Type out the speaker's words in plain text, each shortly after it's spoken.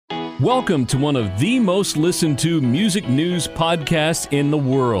Welcome to one of the most listened to music news podcasts in the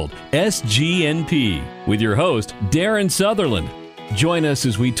world, SGNP, with your host, Darren Sutherland. Join us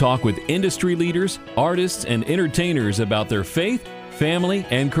as we talk with industry leaders, artists, and entertainers about their faith, family,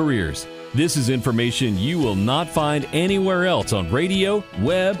 and careers. This is information you will not find anywhere else on radio,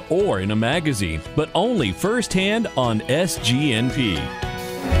 web, or in a magazine, but only firsthand on SGNP.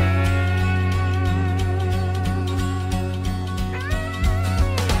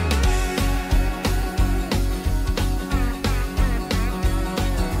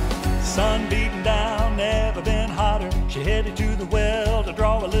 Sun beating down, never been hotter. She headed to the well to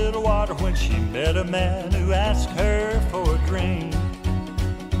draw a little water when she met a man who asked her for a drink.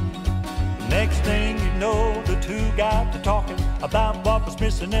 Next thing you know, the two got to talking about what was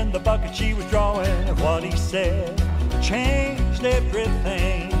missing in the bucket she was drawing. And what he said changed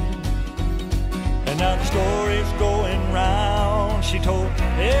everything. And now the story's going round. She told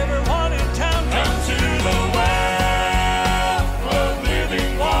everyone in town, come to the well of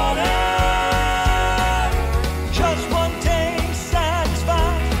living water. Just one taste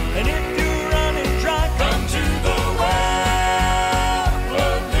satisfies, and if you're running dry, come to the well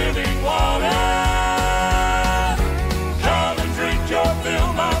of living water. Come and drink your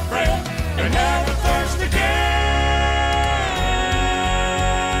fill, my friend, and never thirst again.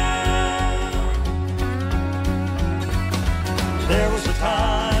 There was a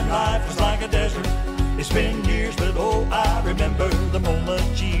time life was like a desert. It's been years, but oh, I remember the moment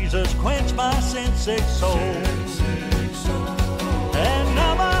Jesus quenched my sin-sick soul. And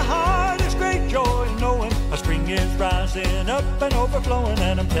now my heart is great joy knowing a spring is rising up and overflowing,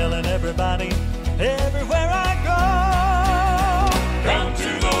 and I'm telling everybody everywhere I go, come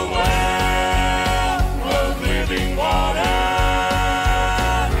to the well of living water.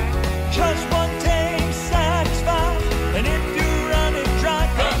 Just one taste satisfies, and if you're running dry,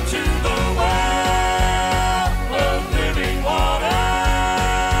 come to the well of living water.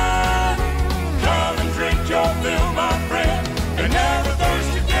 Come and drink your fill, my friend, and never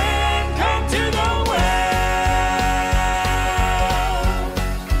thirst again. Come to the well.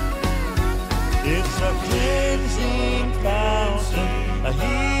 It's a cleansing fountain, a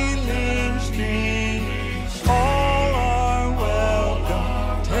healing stream. All are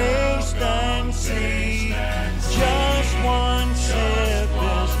welcome, taste and see. Just one sip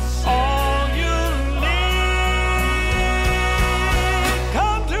is all you need.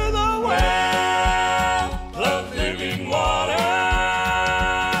 Come to the well of living water.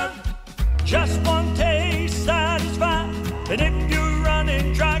 Just one taste satisfies, and if you're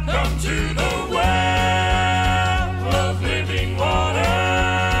running dry, come to the well of living water.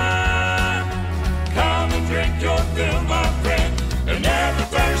 Come and drink your fill, my friend, and never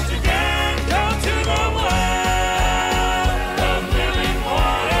thirst again. Come to the well of living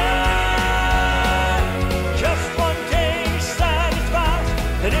water. Just one taste satisfies,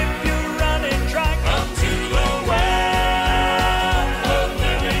 and if you're running dry, come to the well of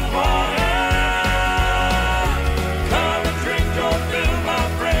living water. Come and drink your fill, my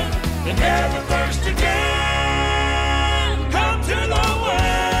friend, and never thirst again. Come to the well.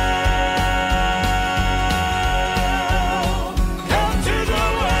 Come to the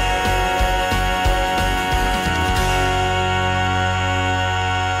well.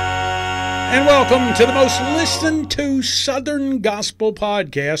 And welcome to the most listened to Southern Gospel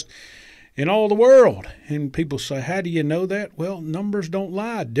podcast in all the world. And people say, how do you know that? Well, numbers don't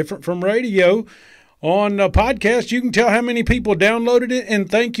lie. Different from radio. On a podcast, you can tell how many people downloaded it. And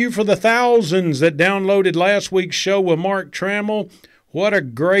thank you for the thousands that downloaded last week's show with Mark Trammell. What a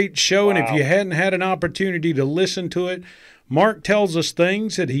great show. Wow. And if you hadn't had an opportunity to listen to it, Mark tells us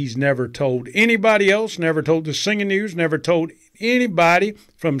things that he's never told anybody else, never told the Singing News, never told anybody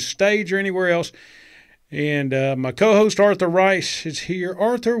from stage or anywhere else. And my co-host Arthur Rice is here.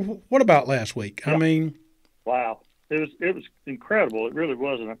 Arthur, what about last week? Yeah. I mean, Wow, it was incredible. It really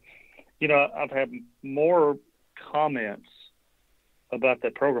was. And you know, I've had more comments about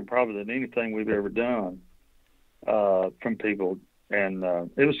that program probably than anything we've ever done from people, and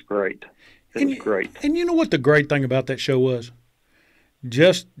it was great. It was great. And you know what the great thing about that show was?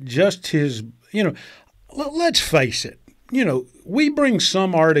 Just his, you know, let's face it. You know, we bring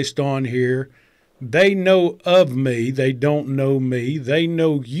some artist on here. They know of me. They don't know me. They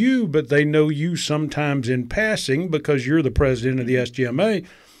know you, but they know you sometimes in passing because you're the president of the SGMA,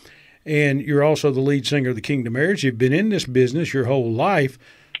 and you're also the lead singer of the Kingdom Heirs. You've been in this business your whole life,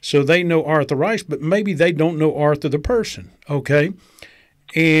 so they know Arthur Rice, but maybe they don't know Arthur the person, okay?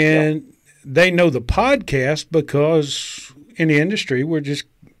 And they know the podcast because in the industry, we're just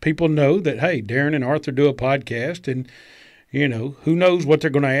people know that, hey, Darren and Arthur do a podcast, and You know, who knows what they're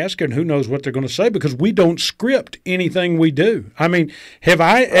going to ask and who knows what they're going to say, because we don't script anything we do. I mean, have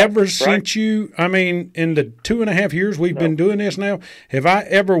I ever sent you, I mean, in the 2.5 years we've been doing this now, have I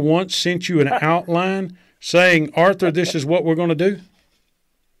ever once sent you an outline saying, Arthur, this is what we're going to do?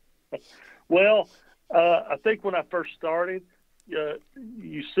 Well, I think when I first started,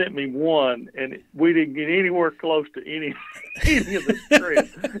 you sent me one, and we didn't get anywhere close to any of the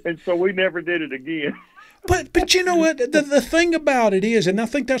script, and so we never did it again. But you know what? The thing about it is, and I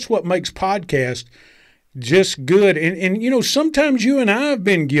think that's what makes podcast just good. And you know, sometimes you and I have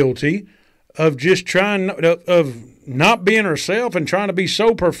been guilty of just trying of not being ourselves and trying to be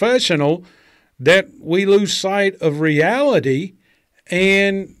so professional that we lose sight of reality.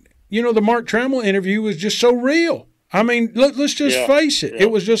 And you know, the Mark Trammell interview was just so real. I mean, let's just face it.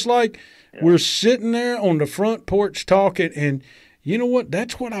 It was just like we're sitting there on the front porch talking, and you know what?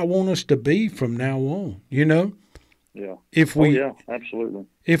 That's what I want us to be from now on, you know? Yeah. Absolutely.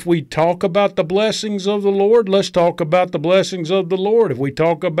 If we talk about the blessings of the Lord, let's talk about the blessings of the Lord. If we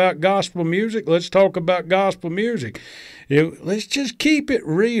talk about gospel music, let's talk about gospel music. Let's just keep it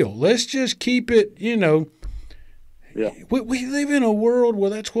real. Let's just keep it, you know. Yeah. We live in a world where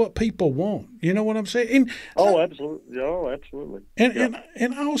that's what people want. You know what I'm saying? Absolutely. Absolutely.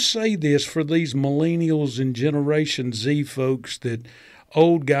 And I'll say this for these millennials and Generation Z folks that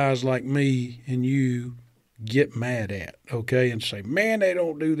old guys like me and you get mad at, okay, and say, man, they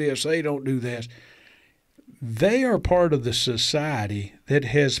don't do this, they don't do that. They are part of the society that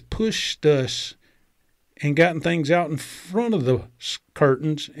has pushed us and gotten things out in front of the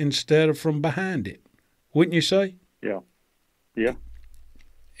curtains instead of from behind it. Wouldn't you say? Yeah.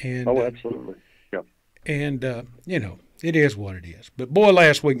 And, absolutely. Yeah. And, you know, it is what it is. But, boy,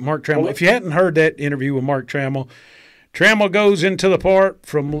 last week, Mark Trammell, if you hadn't heard that interview with Mark Trammell, Trammell goes into the part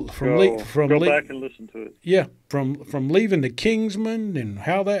from go back and listen to it. Yeah, from leaving the Kingsman and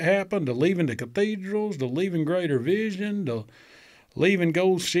how that happened, to leaving the cathedrals, to leaving Greater Vision, to leaving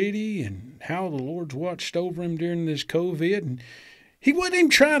Gold City, and how the Lord's watched over him during this COVID. And he wasn't even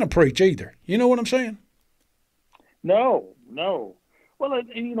trying to preach either. You know what I'm saying? No. Well, and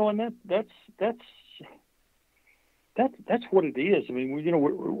you know, and that's what it is. I mean,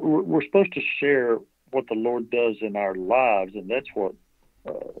 we're supposed to share what the Lord does in our lives, and that's what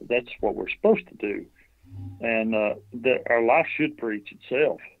we're supposed to do. And that our life should preach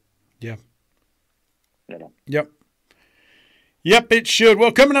itself. Yeah. You know. Yep, it should.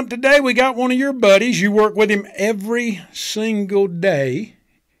 Well, coming up today, we got one of your buddies. You work with him every single day.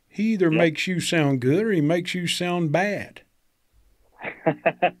 He either makes you sound good or he makes you sound bad.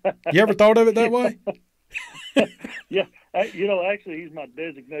 You ever thought of it that way? Yeah. Actually, he's my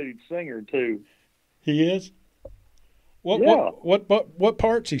designated singer, too. He is? What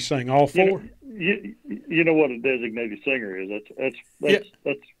parts he sing? All four? You know what a designated singer is. That's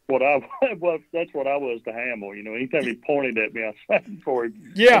what I was to Hamill. You know, anytime he pointed at me, I sang for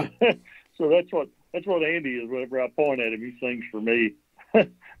him. Yeah. So that's what Andy is. Whenever I point at him, he sings for me.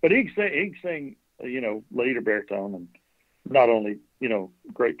 But he can sing, you know, lead or baritone, and not only, you know,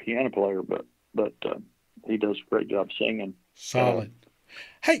 great piano player, but he does a great job singing. Solid.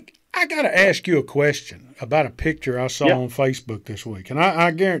 Hey, I got to ask you a question about a picture I saw on Facebook this week, and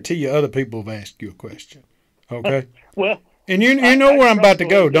I guarantee you other people have asked you a question. Okay. Well, and you know where I'm about to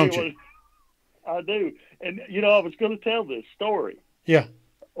go, don't you? I do, and you know, I was going to tell this story. Yeah.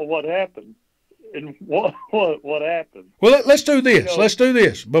 Of what happened. And what happened? Well, let's do this. You know, let's do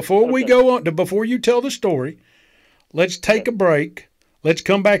this. Before we go on, before you tell the story, let's take a break. Let's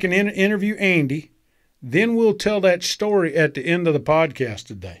come back and interview Andy. Then we'll tell that story at the end of the podcast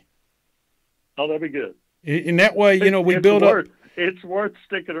today. Oh, that'd be good. In that way, you know, we build up. It's worth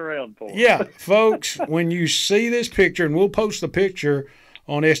sticking around for. Yeah, folks, when you see this picture, and we'll post the picture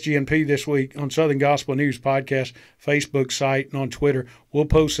on SGNP this week, on Southern Gospel News Podcast, Facebook site, and on Twitter. We'll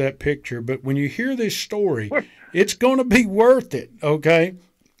post that picture. But when you hear this story, it's going to be worth it, okay?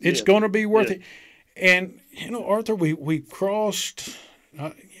 It's going to be worth it. And, you know, Arthur, we crossed,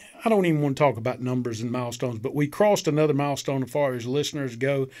 I don't even want to talk about numbers and milestones, but we crossed another milestone as far as listeners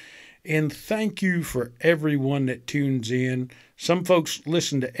go. And thank you for everyone that tunes in. Some folks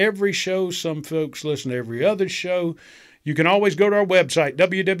listen to every show. Some folks listen to every other show. You can always go to our website,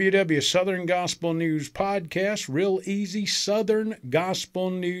 www.Southern Gospel News Podcast, real easy,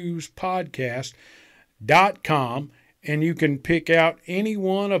 southerngospelnewspodcast.com, and you can pick out any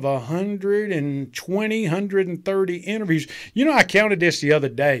one of 120, 130 interviews. You know, I counted this the other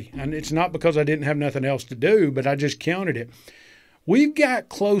day, and it's not because I didn't have nothing else to do, but I just counted it. We've got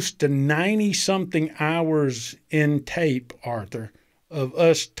close to 90-something hours in tape, Arthur, of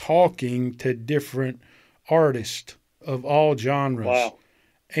us talking to different artists of all genres. Wow.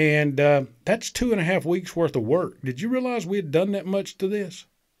 And that's 2.5 weeks worth of work. Did you realize we had done that much to this?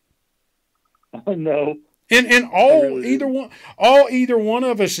 No. And all either one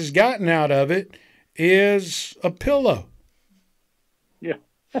of us has gotten out of it is a pillow. Yeah.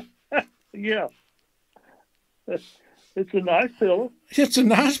 Yeah. It's a nice pillow. It's a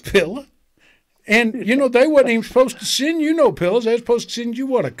nice pillow. And, they wasn't even supposed to send you no pillows. They were supposed to send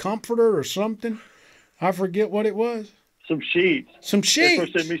you, a comforter or something? I forget what it was. Some sheets. Some sheets. They were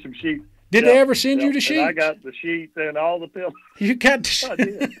supposed to send me some sheets. Did they ever send you the sheets? And I got the sheets and all the pillows. You got the I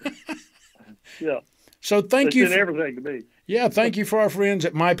did. Yeah. So thank you. They sent everything to me. Yeah, thank you for our friends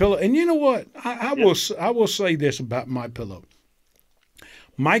at MyPillow. And you know what? I will say this about MyPillow.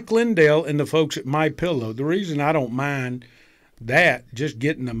 Mike Lindell and the folks at MyPillow, the reason I don't mind that, just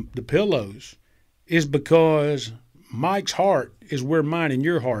getting the pillows, is because Mike's heart is where mine and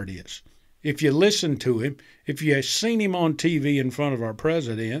your heart is. If you listen to him, if you have seen him on TV in front of our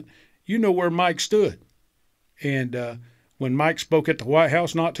president, you know where Mike stood. And when Mike spoke at the White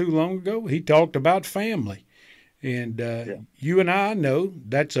House not too long ago, he talked about family. And you and I know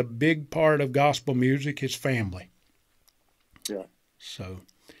that's a big part of gospel music is family. Yeah. So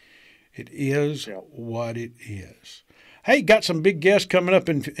it is what it is. Hey, got some big guests coming up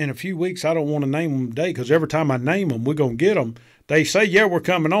in a few weeks. I don't want to name them today because every time I name them, we're going to get them. They say, yeah, we're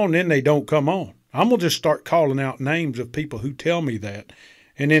coming on, then they don't come on. I'm going to just start calling out names of people who tell me that,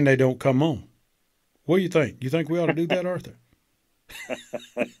 and then they don't come on. What do you think? You think we ought to do that, Arthur?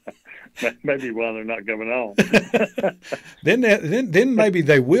 Maybe while they're not coming on. Then maybe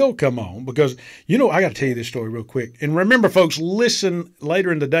they will come on because, I got to tell you this story real quick. And remember, folks, listen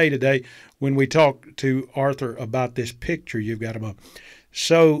later in the day today when we talk to Arthur about this picture you've got him up.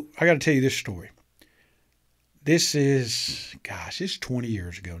 So I got to tell you this story. This is, it's 20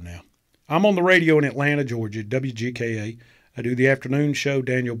 years ago now. I'm on the radio in Atlanta, Georgia, WGKA. I do the afternoon show.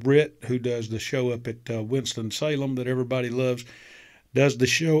 Daniel Britt, who does the show up at Winston-Salem that everybody loves, does the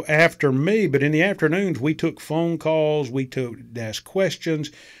show after me. But in the afternoons, we took phone calls. We asked questions.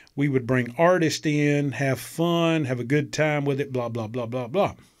 We would bring artists in, have fun, have a good time with it, blah, blah, blah, blah,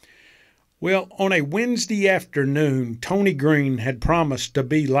 blah. Well, on a Wednesday afternoon, Tony Green had promised to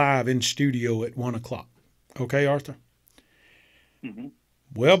be live in studio at 1 o'clock. Okay, Arthur? Mm-hmm.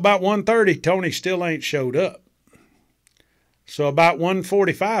 Well, about 1:30, Tony still ain't showed up. So about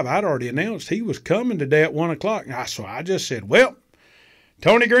 1:45, I'd already announced he was coming today at 1 o'clock. So I just said, well,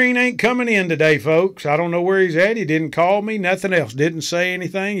 Tony Green ain't coming in today, folks. I don't know where he's at. He didn't call me, nothing else. Didn't say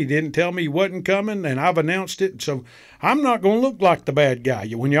anything. He didn't tell me he wasn't coming, and I've announced it. So I'm not going to look like the bad guy.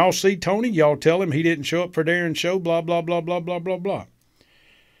 When y'all see Tony, y'all tell him he didn't show up for Darren's show, blah, blah, blah, blah, blah, blah, blah.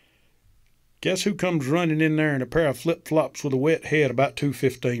 Guess who comes running in there in a pair of flip-flops with a wet head about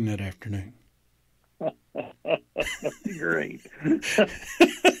 2:15 that afternoon? Great.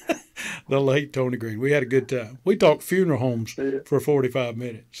 The late Tony Green. We had a good time. We talked funeral homes for 45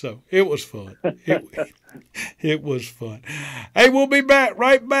 minutes, so it was fun. It was fun. Hey, we'll be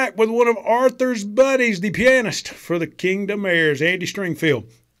right back with one of Arthur's buddies, the pianist for the Kingdom Heirs, Andy Stringfield,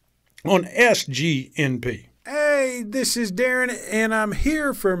 on SGNP. Hey, this is Darren, and I'm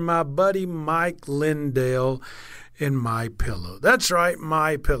here for my buddy Mike Lindell and MyPillow. That's right,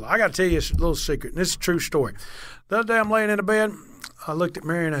 MyPillow. I got to tell you a little secret, and this is a true story. The other day I'm laying in the bed. I looked at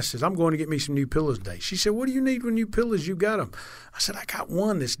Mary and I said, I'm going to get me some new pillows today. She said, what do you need with new pillows? You got them. I said, I got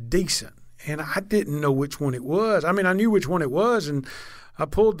one that's decent. And I didn't know which one it was. I mean, I knew which one it was, and I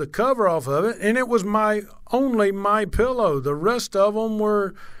pulled the cover off of it, and it was only MyPillow. The rest of them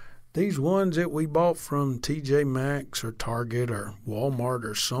were these ones that we bought from TJ Maxx or Target or Walmart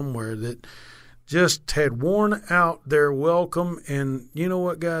or somewhere that just had worn out their welcome. And you know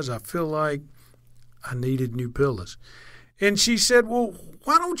what, guys? I feel like I needed new pillows. And she said, well,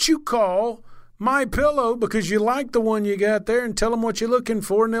 why don't you call MyPillow because you like the one you got there and tell them what you're looking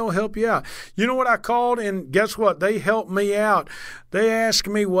for and they'll help you out. You know what I called? And guess what? They helped me out. They asked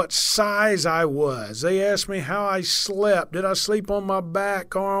me what size I was. They asked me how I slept. Did I sleep on my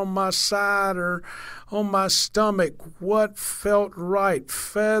back or on my side or on my stomach? What felt right?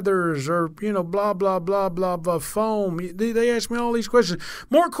 Feathers or, blah, blah, blah, blah, blah, foam. They asked me all these questions.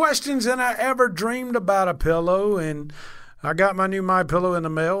 More questions than I ever dreamed about a pillow. And I got my new MyPillow in the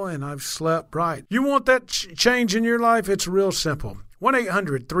mail, and I've slept right. You want that change in your life? It's real simple.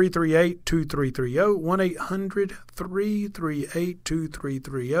 1-800-338-2330,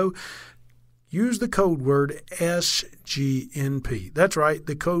 1-800-338-2330. Use the code word SGNP. That's right,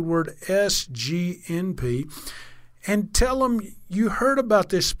 the code word SGNP. and tell them you heard about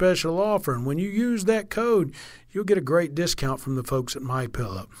this special offer. And when you use that code, you'll get a great discount from the folks at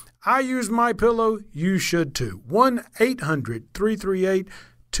MyPillow. I use MyPillow. You should too.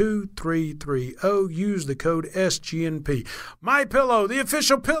 1-800-338-2330. Use the code SGNP. MyPillow, the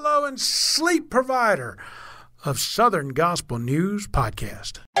official pillow and sleep provider of Southern Gospel News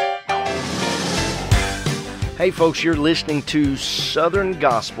Podcast. Hey folks, you're listening to Southern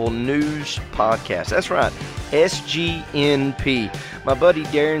Gospel News Podcast. That's right, SGNP. My buddy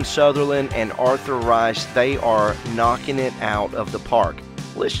Darren Sutherland and Arthur Rice, they are knocking it out of the park.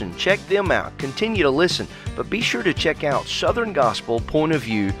 Listen, check them out. Continue to listen, but be sure to check out Southern Gospel Point of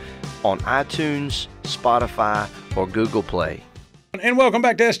View on iTunes, Spotify, or Google Play. And welcome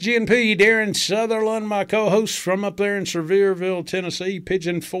back to SGNP. Darren Sutherland, my co-host from up there in Sevierville, Tennessee,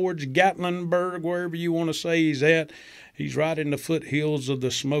 Pigeon Forge, Gatlinburg, wherever you want to say he's at. He's right in the foothills of the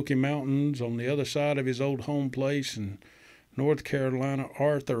Smoky Mountains on the other side of his old home place in North Carolina.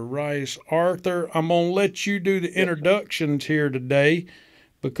 Arthur Rice. Arthur, I'm going to let you do the introductions here today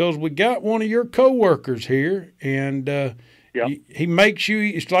because we got one of your co-workers here, and he makes you,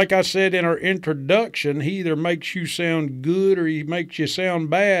 it's like I said in our introduction, he either makes you sound good or he makes you sound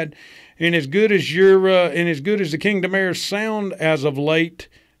bad. And as good as the Kingdom Heirs sound as of late,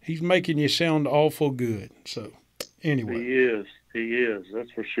 he's making you sound awful good. So anyway. He is,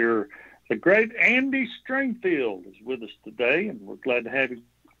 that's for sure. The great Andy Stringfield is with us today, and we're glad to have you.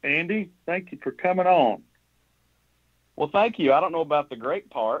 Andy, thank you for coming on. Well, thank you. I don't know about the great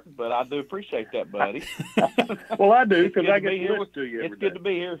part, but I do appreciate that, buddy. Well, I do, because I get to listen to you every It's good day. to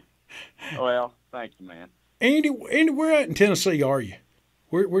be here. Well, thank you, man. Andy, where at in Tennessee are you?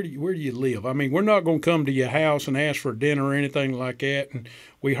 Where do you live? I mean, we're not going to come to your house and ask for dinner or anything like that. And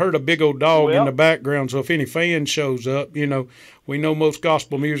we heard a big old dog in the background, so if any fan shows up, we know most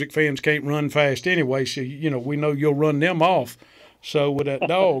gospel music fans can't run fast anyway, so, we know you'll run them off. So with that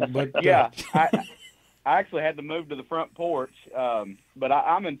dog, but yeah, I actually had to move to the front porch, but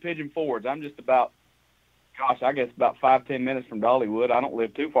I'm in Pigeon Forge. I'm just about 5-10 minutes from Dollywood. I don't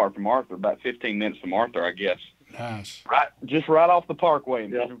live too far from Arthur, about 15 minutes from Arthur, I guess. Nice. Right off the parkway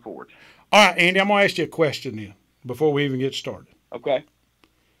in Pigeon Forge. All right, Andy, I'm going to ask you a question then before we even get started. Okay.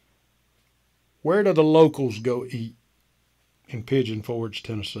 Where do the locals go eat in Pigeon Forge,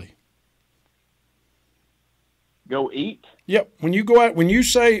 Tennessee? Go eat? Yep. When you go out, when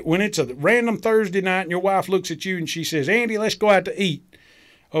it's a random Thursday night and your wife looks at you and she says, Andy, let's go out to eat.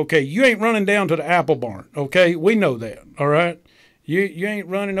 Okay, you ain't running down to the Apple Barn, okay? We know that, all right? You ain't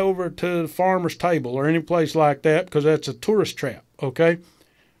running over to the farmer's table or any place like that because that's a tourist trap, okay?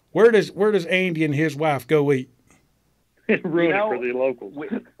 Where does Andy and his wife go eat? Ruin it for the locals.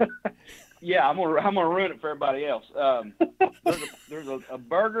 Yeah, I'm gonna ruin it for everybody else. There's a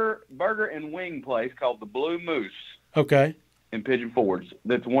burger and wing place called the Blue Moose. Okay. In Pigeon Forge.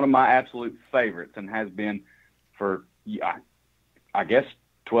 That's one of my absolute favorites and has been for I guess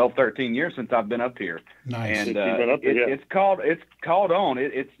 12, 13 years since I've been up here. Nice. And it's called on.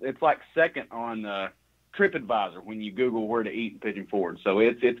 It's like second on TripAdvisor when you Google where to eat in Pigeon Forge. So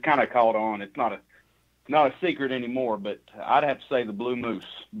it's kind of called on. It's not a secret anymore, but I'd have to say the Blue Moose,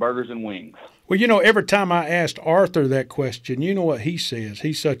 burgers and wings. Well, every time I asked Arthur that question, you know what he says?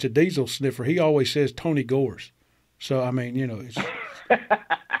 He's such a diesel sniffer. He always says Tony Gore's. So, I mean, it's...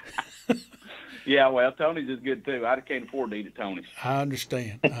 Yeah, well, Tony's is good, too. I can't afford to eat at Tony's. I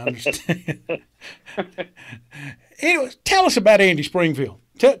understand. Anyway, tell us about Andy Stringfield.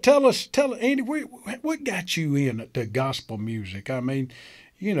 Tell us, Andy, what got you into gospel music? I mean,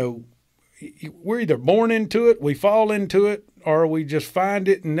 we're either born into it, we fall into it, or we just find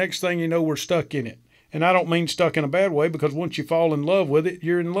it, and next thing you know, we're stuck in it. And I don't mean stuck in a bad way, because once you fall in love with it,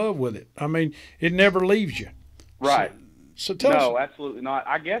 you're in love with it. I mean, it never leaves you. Right. So tell us. No, absolutely not.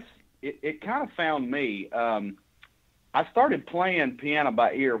 I guess it kind of found me. I started playing piano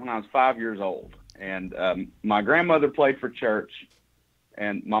by ear when I was 5 years old. And my grandmother played for church,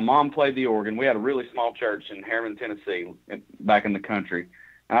 and my mom played the organ. We had a really small church in Harriman, Tennessee, back in the country.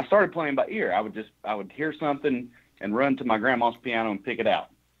 And I started playing by ear. I would hear something and run to my grandma's piano and pick it out.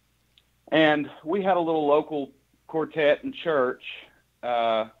 And we had a little local quartet in church,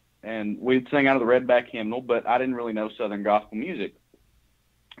 and we'd sing out of the Redback hymnal, but I didn't really know Southern gospel music.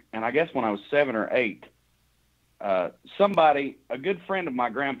 And I guess when I was 7 or 8, somebody, a good friend of my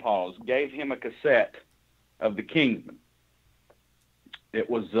grandpa's, gave him a cassette of the Kingsmen. It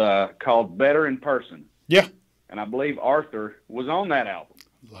was called Better in Person. Yeah. And I believe Arthur was on that album,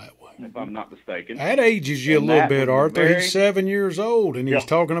 if I'm not mistaken. That ages you a little bit, Arthur. He's 7 years old, and he's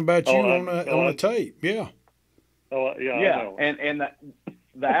talking about you on a tape. Yeah. Oh, yeah. Yeah, I know. and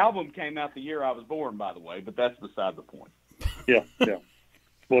The album came out the year I was born, by the way, but that's beside the point. Yeah,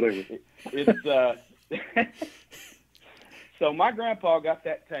 whatever. It's So my grandpa got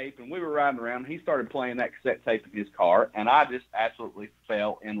that tape, and we were riding around. He started playing that cassette tape in his car, and I just absolutely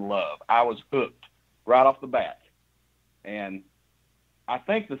fell in love. I was hooked right off the bat. And I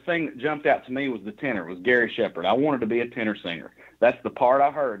think the thing that jumped out to me was the tenor, was Gary Shepard. I wanted to be a tenor singer. That's the part I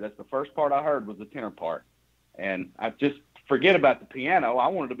heard. That's the first part I heard was the tenor part. And I just forget about the piano. I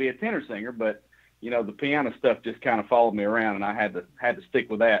wanted to be a tenor singer, but, the piano stuff just kind of followed me around, and I had to stick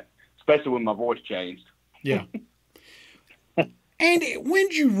with that, especially when my voice changed. Yeah. Andy, when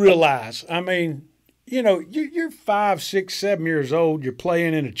did you realize, you're 5, 6, 7 years old, you're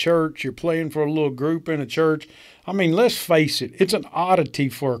playing in a church, you're playing for a little group in a church. Let's face it, it's an oddity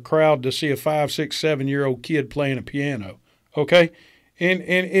for a crowd to see a 5, 6, 7-year-old kid playing a piano, okay? And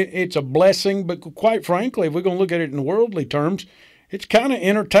it's a blessing, but quite frankly, if we're going to look at it in worldly terms, it's kind of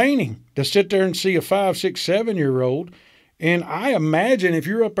entertaining to sit there and see a 5, 6, 7-year-old. And I imagine if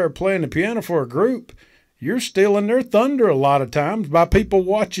you're up there playing the piano for a group, you're stealing their thunder a lot of times by people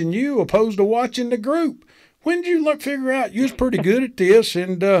watching you opposed to watching the group. When did you figure out you was pretty good at this?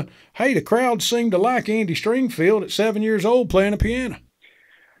 And, hey, the crowd seemed to like Andy Stringfield at 7 years old playing the piano.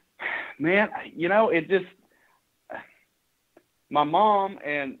 Man, it just – my mom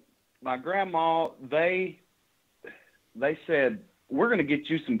and my grandma, they said, we're going to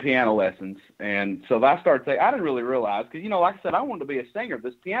get you some piano lessons. And so I started saying – I didn't really realize because, like I said, I wanted to be a singer.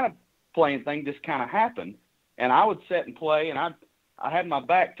 This piano – playing thing just kind of happened, and I would sit and play, and I had my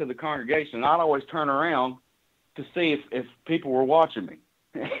back to the congregation, and I'd always turn around to see if people were watching me.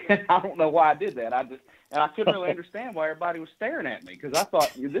 I don't know why I did that. I couldn't really understand why everybody was staring at me because I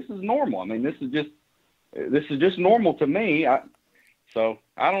thought this is normal. This is just normal to me. So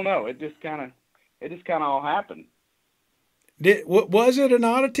I don't know. It just kind of all happened. Was it an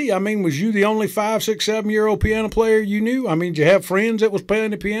oddity? Was you the only 5, 6, 7-year-old piano player you knew? Did you have friends that was playing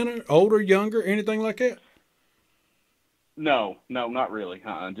the piano, older, younger, anything like that? No, not really.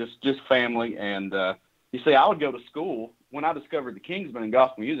 Just family. And you see, I would go to school when I discovered the Kingsmen and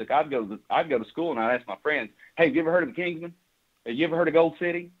gospel music. I'd go to school and I'd ask my friends, "Hey, have you ever heard of the Kingsmen? Have you ever heard of Gold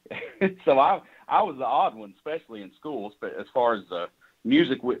City?" So I was the odd one, especially in school, as far as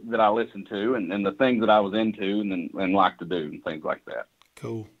music that I listened to and the things that I was into and like to do and things like that.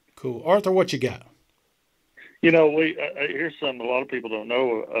 Cool. Arthur, what you got? Here's something a lot of people don't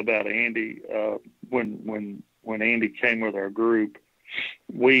know about Andy. When Andy came with our group,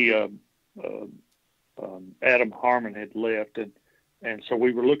 Adam Harmon had left, and so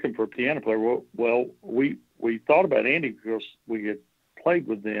we were looking for a piano player. Well, we thought about Andy because we had played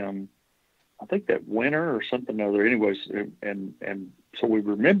with them, I think that winter or something or other. Anyways, and so we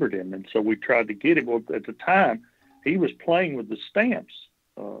remembered him, and so we tried to get him. Well, at the time, he was playing with the Stamps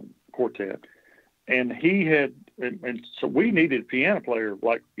quartet, and he had, and so we needed a piano player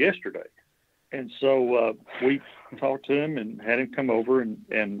like yesterday, and so we talked to him and had him come over,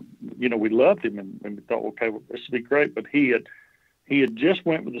 and we loved him, and we thought, okay, well, this would be great. But he had just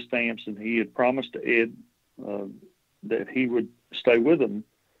went with the Stamps, and he had promised to Ed that he would stay with them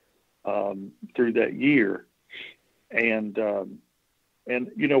through that year, and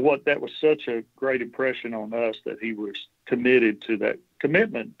you know what, that was such a great impression on us that he was committed to that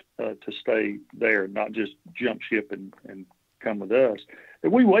commitment to stay there and not just jump ship and come with us.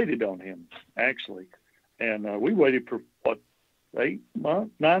 And we waited on him actually, and we waited for 8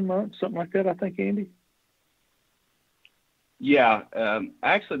 months, 9 months, something like that, I think, Andy. Yeah,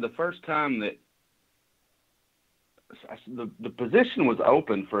 actually the first time that the position was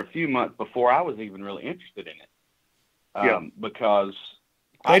open for a few months before I was even really interested in it. Because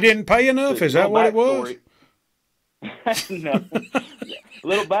they didn't pay enough. Is that what it was? No.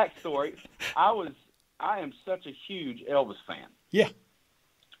 Little backstory. I am such a huge Elvis fan. Yeah.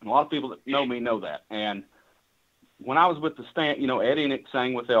 And a lot of people that know me know that. And when I was with the Stamp, Eddie and Nick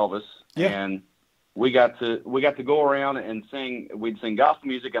sang with Elvis. Yeah. And we got to go around and sing. We'd sing gospel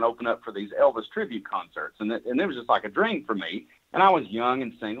music and open up for these Elvis tribute concerts, and it was just like a dream for me. And I was young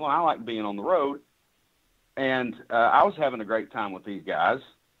and single, and I like being on the road. And I was having a great time with these guys.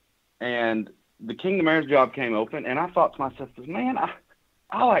 And the Kingdom Heirs job came open, and I thought to myself, man,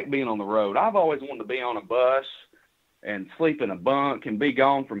 I like being on the road. I've always wanted to be on a bus and sleep in a bunk and be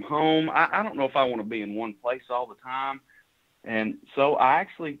gone from home. I don't know if I want to be in one place all the time. And so I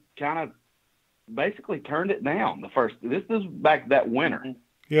actually kind of basically turned it down this is back that winter.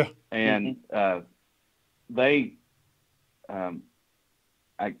 Yeah. And I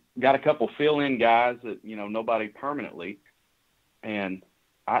got a couple fill-in guys that, nobody permanently. And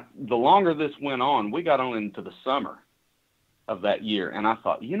the longer this went on, we got on into the summer of that year. And I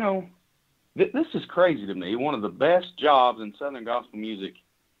thought, this is crazy to me. One of the best jobs in Southern gospel music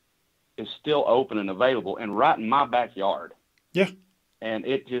is still open and available and right in my backyard. Yeah. And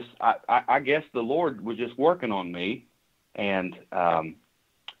it just, I guess the Lord was just working on me. And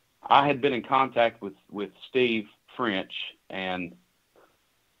I had been in contact with Steve French, and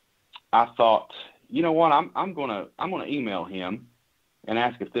I thought, you know what, I'm gonna email him and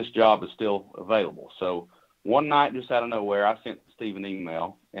ask if this job is still available. So one night, just out of nowhere, I sent Steve an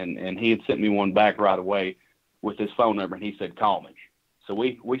email, and he had sent me one back right away with his phone number, and he said, call me. So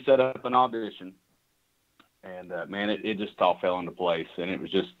we set up an audition, and man, it just all fell into place, and it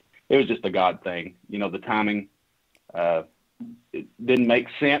was just a God thing. The timing, it didn't make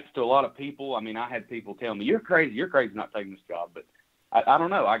sense to a lot of people. I mean, I had people tell me, you're crazy not taking this job, but I don't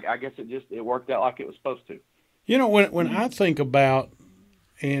know. I guess it worked out like it was supposed to. When I think about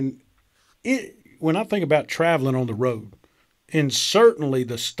when I think about traveling on the road, and certainly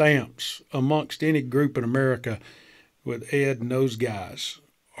the Stamps amongst any group in America with Ed and those guys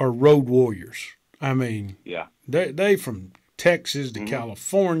are road warriors. I mean, yeah, they from Texas to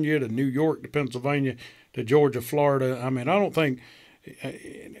California to New York to Pennsylvania to Georgia, Florida. I mean, I don't think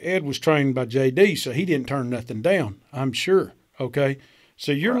Ed was trained by JD, so he didn't turn nothing down, I'm sure. Okay.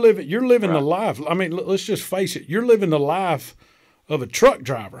 So you're living the life. I mean, let's just face it. You're living the life of a truck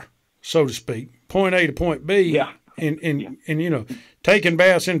driver, so to speak, point A to point B. Yeah. And taking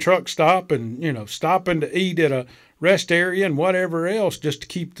baths in truck stop and, stopping to eat at a rest area and whatever else just to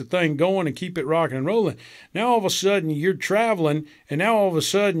keep the thing going and keep it rocking and rolling. Now all of a sudden you're traveling, and now all of a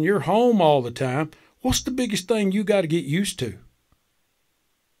sudden you're home all the time. What's the biggest thing you got to get used to?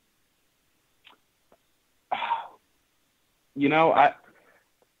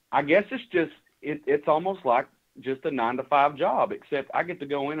 I guess it's just it's almost like just a 9-to-5 job, except I get to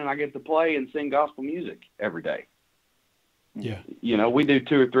go in and I get to play and sing gospel music every day. Yeah. We do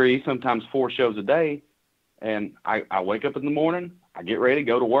 2 or 3, sometimes 4 shows a day, and I wake up in the morning, I get ready,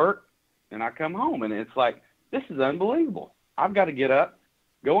 go to work, and I come home, and it's like, this is unbelievable. I've got to get up,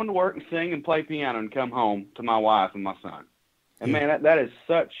 go into work and sing and play piano and come home to my wife and my son. And man, that is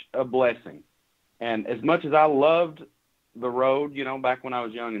such a blessing. And as much as I loved the road, back when I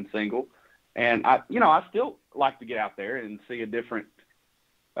was young and single, and I still like to get out there and see a different,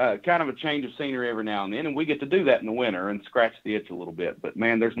 kind of a change of scenery every now and then. And we get to do that in the winter and scratch the itch a little bit. But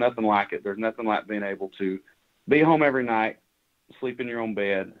man, there's nothing like it. There's nothing like being able to be home every night, sleep in your own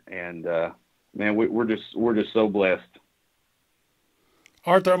bed. And, man, we're just so blessed.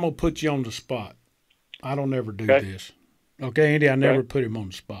 Arthur, I'm going to put you on the spot. I don't ever do this. Okay, Andy, I never put him on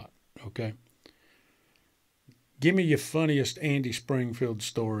the spot. Okay. Give me your funniest Andy Stringfield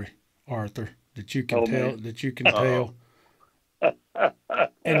story, Arthur, that you can tell. Man. That you can tell.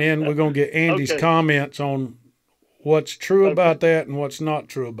 And then we're going to get Andy's comments on what's true about that and what's not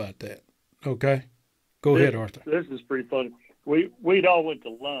true about that. Okay? Go ahead, Arthur. This is pretty funny. We'd all went to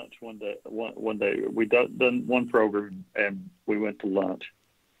lunch one day. One day we done one program and we went to lunch.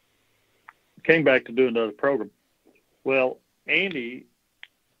 Came back to do another program. Well, Andy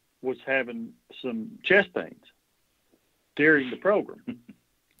was having some chest pains during the program.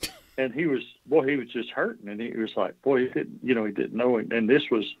 And he was just hurting, and he was like, boy, he didn't know. And this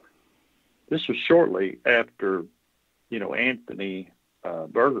was shortly after, Anthony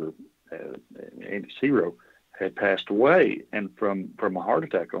Berger, Andy's hero, had passed away, and from a heart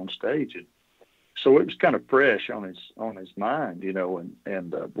attack on stage. And so it was kind of fresh on his mind,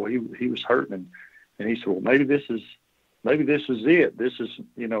 and boy, he was hurting, and he said, well, maybe this is it. This is,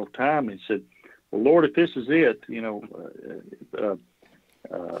 time. And he said, well, Lord, if this is it,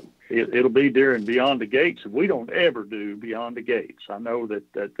 it'll be during Beyond the Gates. We don't ever do Beyond the Gates. I know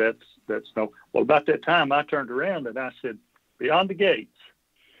that's no. Well, about that time, I turned around and I said, Beyond the Gates,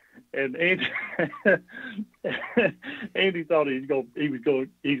 and Andy thought he's going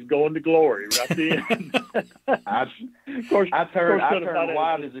to glory right then. Of course, I turned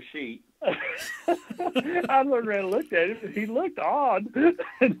white as a sheet. I looked around and looked at him, and he looked odd,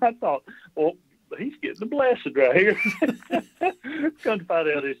 and I thought, well, he's getting the blessing right here. Come to find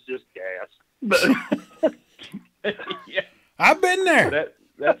out it's just gas. But yeah, I've been there.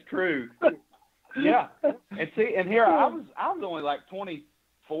 That's true. Yeah, and see, and here I was only like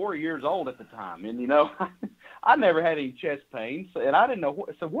 24 years old at the time, and I never had any chest pains, and I didn't know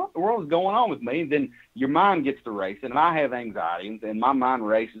what the world was going on with me. And then your mind gets to racing, and I have anxiety, and my mind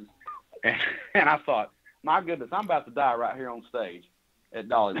races, and I thought, my goodness, I'm about to die right here on stage at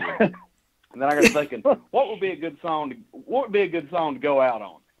Dollywood. And then I got thinking, what would be a good song to go out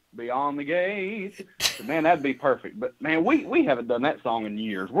on? Beyond the Gates. So, man, that'd be perfect. But man, we haven't done that song in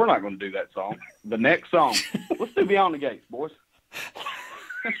years. We're not going to do that song. The next song, let's do Beyond the Gates, boys.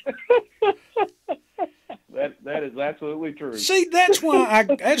 That is absolutely true. See, that's why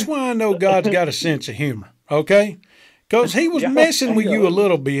I know God's got a sense of humor, okay? Because he was messing with you a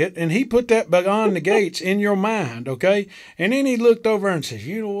little bit, and he put that beyond the gates in your mind, okay? And then he looked over and says,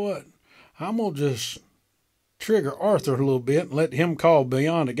 you know what? I'm going to just trigger Arthur a little bit and let him call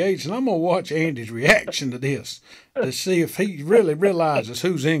beyond the gates, and I'm going to watch Andy's reaction to this to see if he really realizes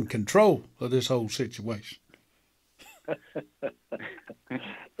who's in control of this whole situation.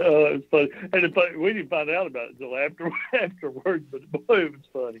 It's funny. And it's funny, we didn't find out about it until afterwards, but boy, it was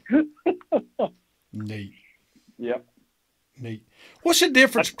funny. Neat. Yep. Neat. What's the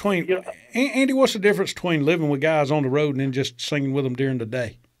difference between, Andy, what's the difference between living with guys on the road and then just singing with them during the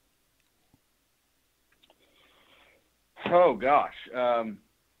day? Oh, gosh.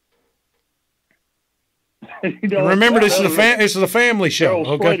 Remember, this is a family show,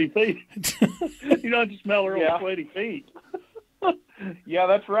 okay? Sweaty feet. You don't just smell her old sweaty feet. Yeah,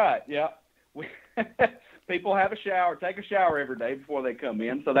 that's right. Yeah. People have a shower, take a shower every day before they come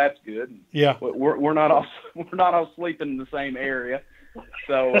in, so that's good. Yeah. We're not all sleeping in the same area.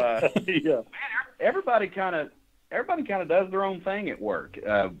 So yeah. Everybody kind of does their own thing at work.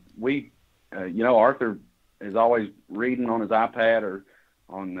 Arthur is always reading on his iPad or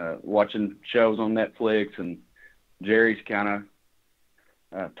on watching shows on Netflix, and Jerry's kind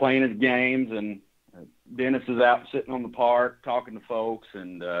of playing his games, and Dennis is out sitting on the park talking to folks,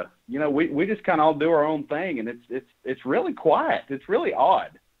 and we just kind of all do our own thing, and it's really quiet. It's really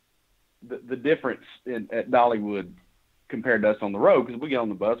odd, the difference at Dollywood compared to us on the road, because we get on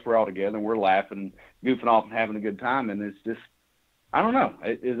the bus, we're all together, and we're laughing, goofing off, and having a good time, and it's just, I don't know.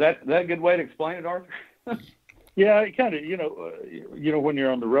 Is that a good way to explain it, Arthur? Yeah, it kind of, when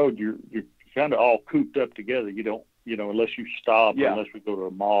you're on the road, you're kind of all cooped up together. You don't, unless you stop, or unless we go to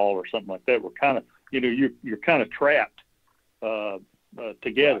a mall or something like that, we're kind of, you're kind of trapped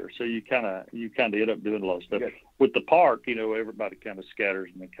together. So you kind of end up doing a lot of stuff. Good. With the park, everybody kind of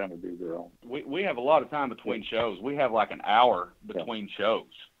scatters and they kind of do their own. We have a lot of time between shows. We have like an hour between shows.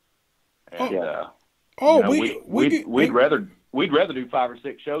 And, we'd rather do 5 or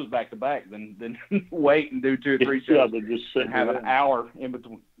 6 shows back to back than wait and do 2 or 3 shows and just sit and have an hour in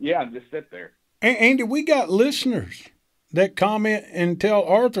between. Yeah, and just sit there. Andy, we got listeners that comment and tell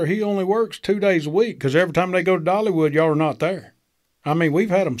Arthur he only works 2 days a week because every time they go to Dollywood, y'all are not there. I mean, we've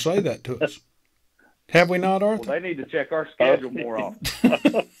had them say that to us. Have we not, Arthur? Well, they need to check our schedule more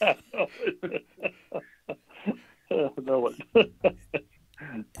often.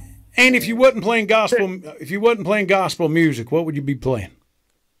 And if you wasn't playing gospel music, what would you be playing?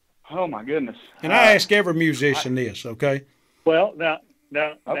 Oh my goodness! And I ask every musician this, okay? Well, now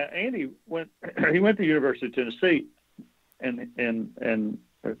Andy went to the University of Tennessee, and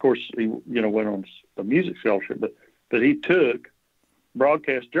of course he went on a music scholarship, but he took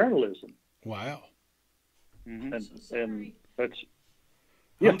broadcast journalism. Wow. Mm-hmm. And that's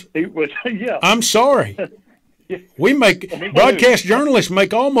he was I'm sorry. We broadcast journalists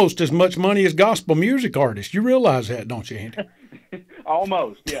make almost as much money as gospel music artists. You realize that, don't you, Andy?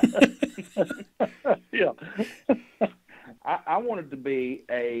 Almost, yeah. Yeah. I wanted to be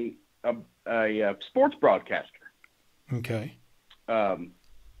a sports broadcaster. Okay.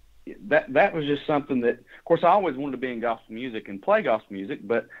 That was just something that, of course, I always wanted to be in gospel music and play gospel music,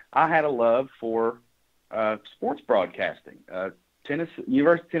 but I had a love for sports broadcasting.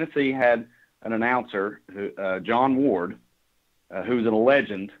 University of Tennessee had an announcer, John Ward, who's a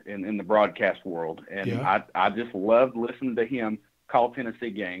legend in the broadcast world, and I just loved listening to him call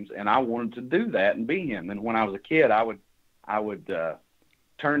Tennessee games, and I wanted to do that and be him. And when I was a kid, I would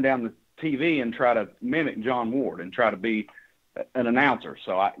turn down the TV and try to mimic John Ward and try to be an announcer.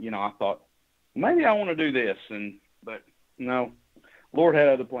 So I thought maybe I want to do this, but no, Lord had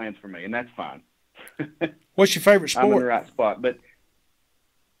other plans for me, and that's fine. What's your favorite sport? I'm in the right spot, but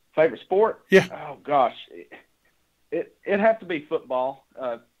favorite sport? Yeah. Oh gosh, it'd have to be football.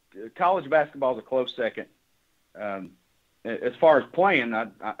 College basketball is a close second. As far as playing,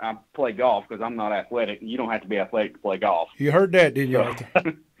 I play golf because I'm not athletic. You don't have to be athletic to play golf. You heard that, didn't you,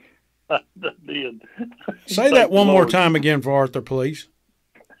 Arthur? I did. Say that one more time again for Arthur, please.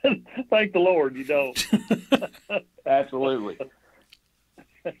 Thank the Lord you don't. Absolutely.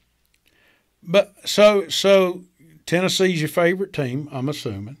 But so Tennessee's your favorite team, I'm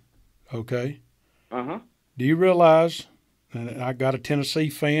assuming. Okay. Uh-huh. Do you realize, and I got a Tennessee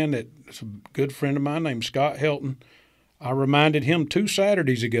fan that's a good friend of mine named Scott Helton. I reminded him 2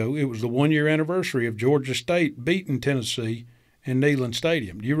 Saturdays ago, it was the 1-year anniversary of Georgia State beating Tennessee in Neyland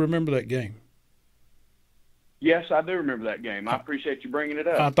Stadium. Do you remember that game? Yes, I do remember that game. I appreciate you bringing it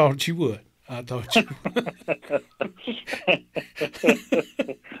up. I thought you would. I thought you.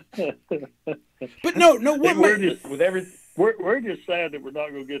 But no. What we're just sad that we're not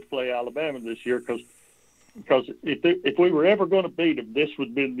going to get to play Alabama this year because if we were ever going to beat them, this would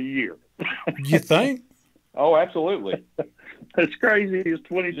have been the year. You think? Oh, absolutely. As crazy as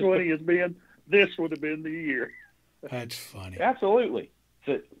 2020 has been, this would have been the year. That's funny. Absolutely.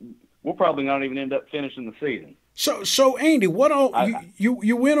 So we'll probably not even end up finishing the season. So Andy, what all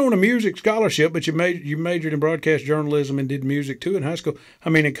you went on a music scholarship, but you majored in broadcast journalism and did music too in high school. I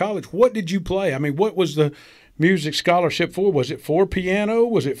mean, in college, what did you play? I mean, what was the music scholarship for? Was it for piano?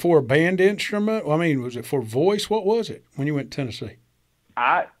 Was it for a band instrument? I mean, was it for voice? What was it when you went to Tennessee?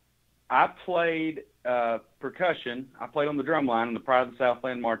 I played percussion. I played on the drum line in the Pride of the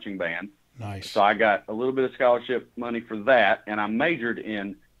Southland marching band. Nice. So I got a little bit of scholarship money for that, and I majored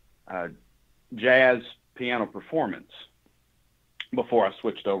in jazz piano performance before I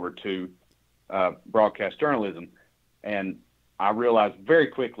switched over to broadcast journalism. And I realized very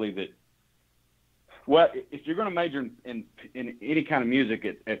quickly that, well, if you're going to major in any kind of music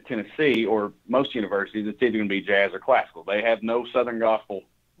at Tennessee or most universities, it's either going to be jazz or classical. They have no Southern gospel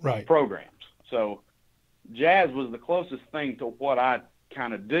programs. So jazz was the closest thing to what I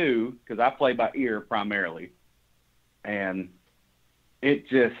kind of do because I play by ear primarily. And it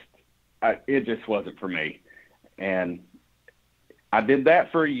just wasn't for me. And I did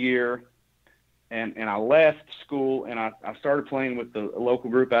that for a year, and I left school, and I started playing with a local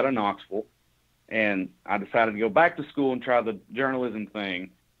group out of Knoxville, and I decided to go back to school and try the journalism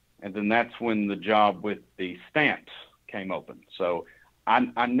thing, and then that's when the job with the Stamps came open. So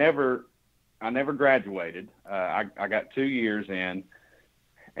I never graduated. I got 2 years in,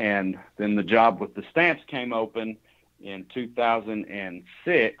 and then the job with the Stamps came open in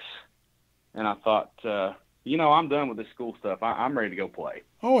 2006, and I thought, I'm done with this school stuff. I'm ready to go play.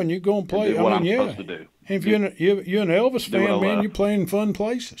 Oh, and you're going to play. What I'm supposed to do. And if you're an Elvis fan, man, you're playing fun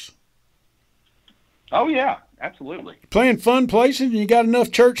places. Oh, yeah, absolutely. Playing fun places, and you got enough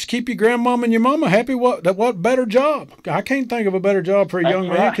church to keep your grandmama and your mama happy. What better job? I can't think of a better job for a young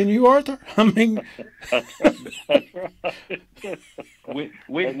man. Can you, Arthur? I mean, That's right. we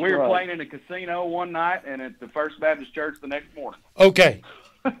were playing in a casino one night and at the First Baptist Church the next morning. Okay.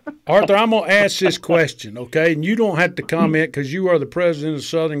 Arthur, I'm going to ask this question, okay? And you don't have to comment because you are the president of the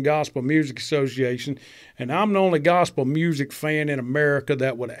Southern Gospel Music Association, and I'm the only gospel music fan in America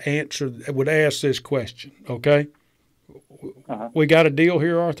that would ask this question, okay? Uh-huh. We got a deal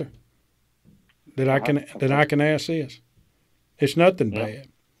here, Arthur, that I can ask this. It's nothing bad.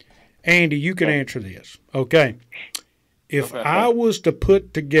 Andy, you can answer this, okay? If I was to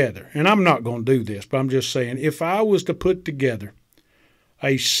put together, and I'm not going to do this, but I'm just saying, if I was to put together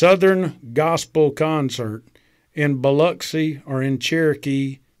a Southern gospel concert in Biloxi or in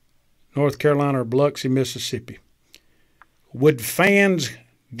Cherokee, North Carolina, or Biloxi, Mississippi, would fans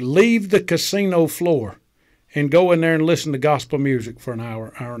leave the casino floor and go in there and listen to gospel music for an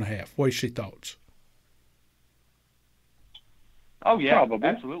hour and a half? What's your thoughts? Oh, yeah, probably.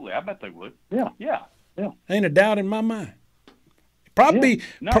 Absolutely. I bet they would. Yeah. Ain't a doubt in my mind. Probably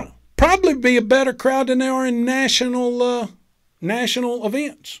be a better crowd than they are in national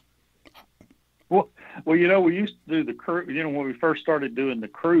events. Well, we used to do the cruise. When we first started doing the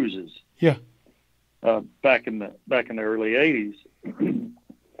cruises. Yeah. Back in the early '80s,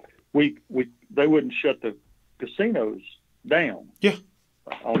 they wouldn't shut the casinos down. Yeah.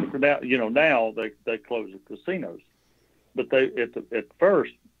 Now they close the casinos, but they at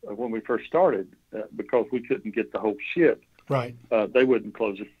first when we first started because we couldn't get the whole ship. Right. They wouldn't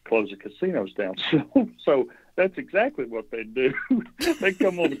close the casinos down. So that's exactly what they do. They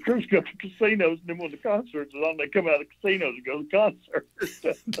come on the cruise, go to casinos, and then when the concerts is on, they come out of the casinos and go to the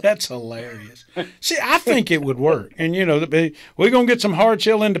concert. That's hilarious. See, I think it would work. And, we're going to get some hard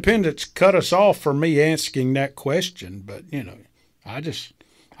shell independents cut us off for me asking that question. But,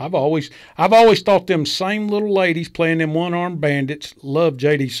 I've always thought them same little ladies playing them one-armed bandits love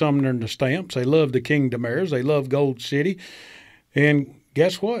J.D. Sumner and the Stamps. They love the King Damares. They love Gold City. And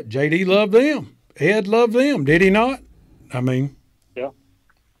guess what? J.D. loved them. Ed loved them. Did he not? I mean. Yeah.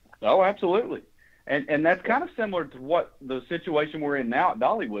 Oh, absolutely. And that's kind of similar to what the situation we're in now at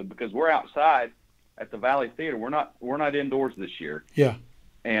Dollywood because we're outside at the Valley Theater. We're not indoors this year. Yeah.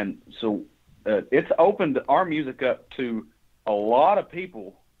 And so it's opened our music up to a lot of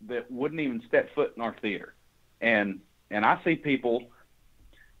people that wouldn't even step foot in our theater. And I see people,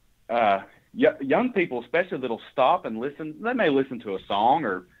 young people especially, that'll stop and listen. They may listen to a song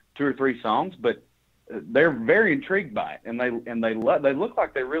or 2 or 3 songs, but they're very intrigued by it, and they look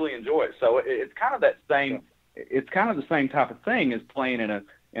like they really enjoy it. So it's kind of the same type of thing as playing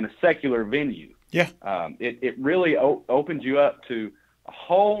in a secular venue. Yeah. It really opens you up to a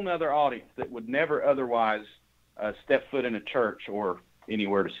whole nother audience that would never otherwise step foot in a church or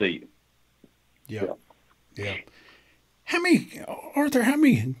anywhere to see you. Yeah. How many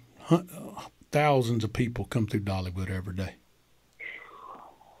thousands of people come through Dollywood every day?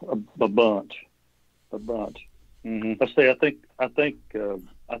 A bunch. Mm-hmm. I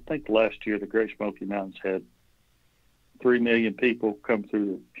think last year the Great Smoky Mountains had 3 million people come through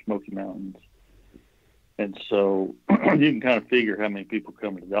the Smoky Mountains, and so you can kind of figure how many people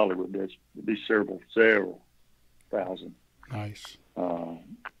come to Dollywood. There'd be several thousand. Nice.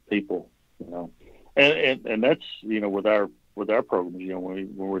 People, and that's with our programs.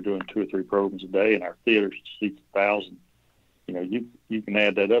 When we're doing 2 or 3 programs a day, and our theater seats 1,000. You can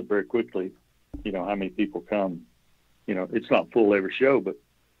add that up very quickly. How many people come. It's not full every show, but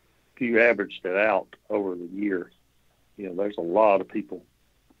if you averaged it out over the year, there's a lot of people.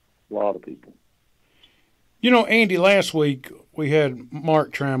 Andy, last week we had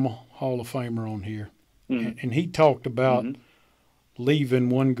Mark Trammell, Hall of Famer, on here, and he talked about leaving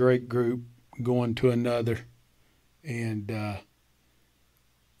one great group, going to another, and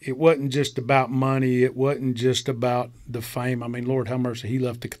it wasn't just about money. It wasn't just about the fame. I mean, Lord have mercy, he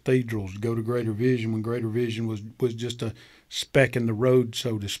left the cathedrals to go to Greater Vision when Greater Vision was just a speck in the road,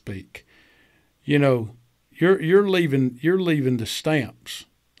 so to speak. You're leaving the Stamps,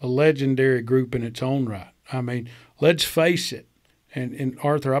 a legendary group in its own right. I mean, let's face it. And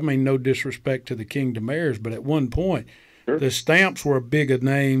Arthur, I mean no disrespect to the Kingdom Heirs, but at one point, the Stamps were a bigger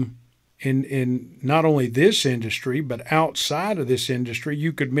name in not only this industry, but outside of this industry.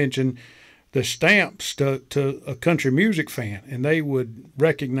 You could mention the Stamps to a country music fan, and they would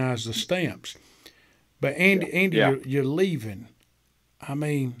recognize the Stamps. But Andy, you're leaving. I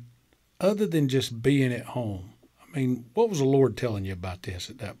mean, other than just being at home, I mean, what was the Lord telling you about this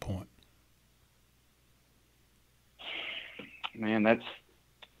at that point? Man, that's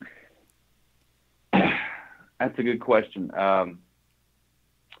a good question.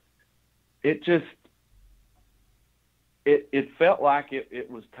 It felt like it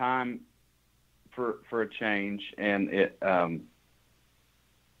was time for a change, and I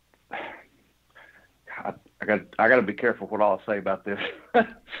got to be careful what I'll say about this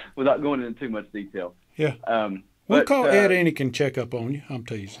without going into too much detail. Yeah. We'll call Ed, and he can check up on you. I'm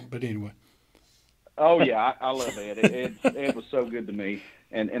teasing, but anyway. Oh yeah, I love Ed. Ed was so good to me,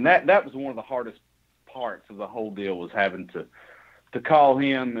 and that was one of the hardest parts of the whole deal, was having to call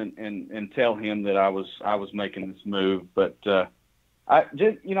him and tell him that I was making this move. But I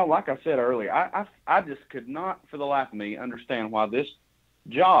just, like I said earlier, I just could not for the life of me understand why this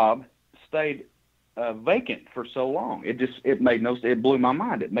job stayed vacant for so long. It blew my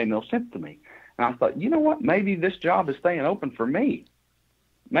mind. It made no sense to me. And I thought, you know what? Maybe this job is staying open for me.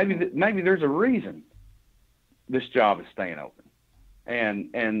 Maybe there's a reason this job is staying open.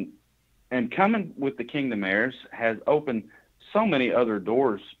 And coming with the Kingdom Heirs has opened so many other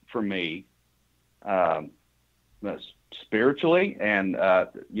doors for me, spiritually, and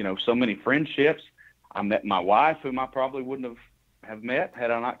so many friendships. I met my wife, whom I probably wouldn't have met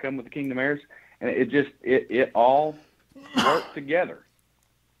had I not come with the Kingdom Heirs, and it all worked together.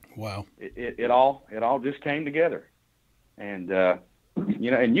 Wow! It all just came together, and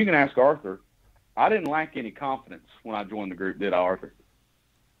and you can ask Arthur. I didn't lack any confidence when I joined the group, did I, Arthur?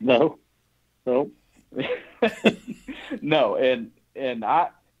 No. No, and I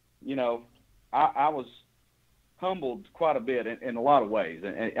was humbled quite a bit in a lot of ways,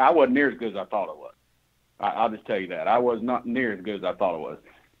 and I wasn't near as good as I thought I was. I'll just tell you that. I was not near as good as I thought I was.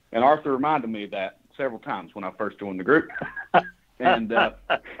 And Arthur reminded me of that several times when I first joined the group. And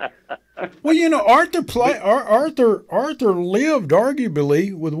well, Arthur lived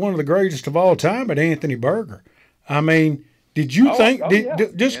arguably with one of the greatest of all time, at Anthony Berger. I mean, did you think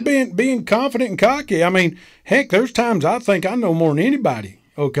being confident and cocky? I mean, heck, there's times I think I know more than anybody.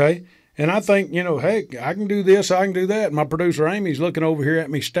 Okay. And I think, heck, I can do this, I can do that. My producer Amy's looking over here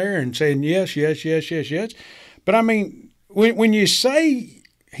at me staring, saying yes. But I mean, when you say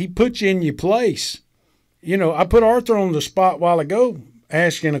he puts you in your place, I put Arthur on the spot a while ago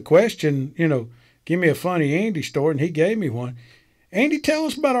asking a question, give me a funny Andy story, and he gave me one. Andy, tell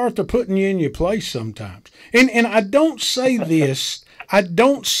us about Arthur putting you in your place sometimes. And I don't say this,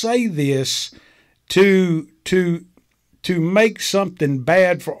 to make something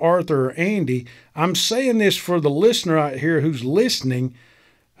bad for Arthur or Andy. I'm saying this for the listener out here who's listening,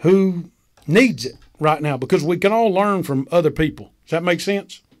 who needs it right now, because we can all learn from other people. Does that make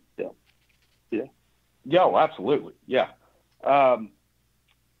sense? Yeah, absolutely. Yeah.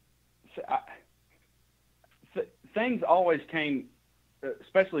 Things always came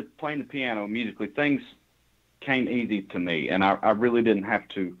especially playing the piano musically, things came easy to me, and I really didn't have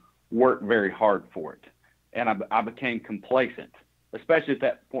to work very hard for it. And I became complacent, especially at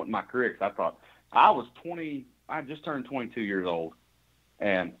that point in my career, because I thought I just turned 22 years old,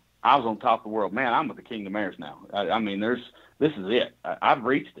 and I was on top of the world. Man, I'm with the Kingdom Heirs now. I mean, this is it. I've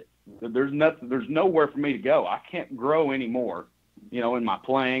reached it. There's nowhere for me to go. I can't grow anymore, in my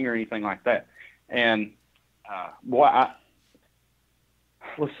playing or anything like that. And let's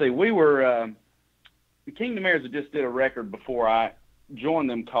see, we were the Kingdom Heirs had just did a record before I joined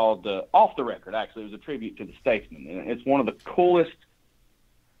them called Off the Record. Actually, it was a tribute to the Statesman, and it's one of the coolest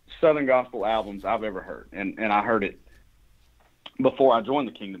Southern gospel albums I've ever heard, and I heard it before I joined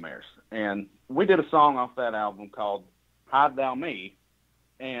the Kingdom Heirs. And we did a song off that album called Hide Thou Me,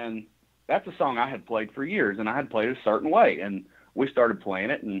 and that's a song I had played for years, and I had played it a certain way. And we started playing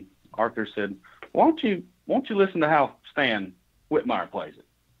it, and Arthur said, won't you listen to how Stan Whitmire plays it?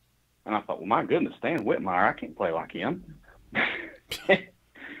 And I thought, well, my goodness, Stan Whitmire, I can't play like him.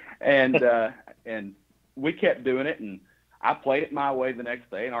 And we kept doing it, and I played it my way the next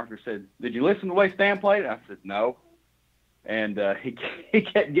day, and Arthur said, did you listen to the way Stan played it? I said, no. And he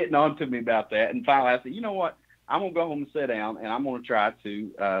kept getting on to me about that. And finally I said, you know what? I'm going to go home and sit down, and I'm going to try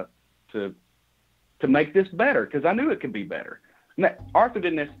to make this better, because I knew it could be better. Now, Arthur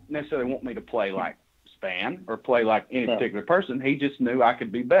didn't necessarily want me to play like Stan or play like any particular person. He just knew I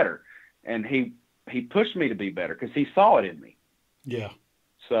could be better. And he pushed me to be better because he saw it in me. Yeah.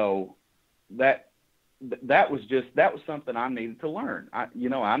 So that was something I needed to learn. I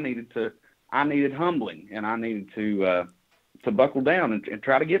needed humbling, and I needed to buckle down and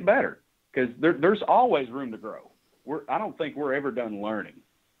try to get better, because there's always room to grow. I don't think we're ever done learning.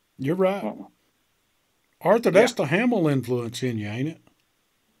 You're right. Arthur, that's the Hamill influence in you, ain't it?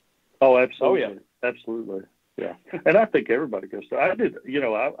 Oh, absolutely. Oh, yeah. Absolutely. Yeah. And I think everybody goes through. I did,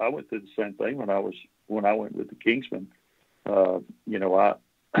 I went through the same thing when I went with the Kingsmen. I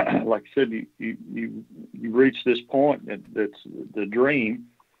like I said, you reach this point that's the dream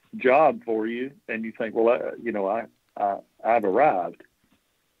job for you, and you think, well, I've arrived,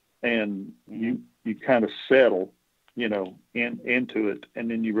 and you kind of settle, into it, and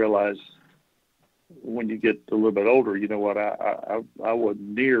then you realize when you get a little bit older, you know what, I wasn't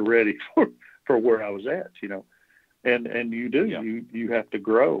near ready for where I was at, and you do, you have to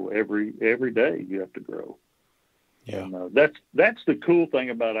grow every day. You have to grow. Yeah. And that's the cool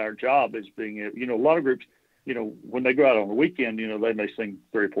thing about our job is being, a lot of groups, when they go out on the weekend, they may sing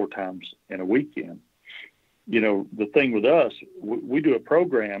 3 or 4 times in a weekend. The thing with us, we do a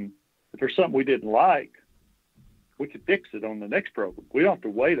program. If there's something we didn't like, we could fix it on the next program. We don't have to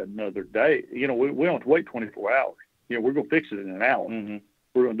wait another day. We don't have to wait 24 hours. We're going to fix it in an hour. Mm-hmm.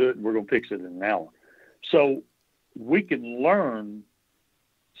 We're going to do it, and we're going to fix it in an hour. So we can learn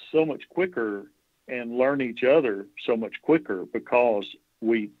so much quicker and learn each other so much quicker because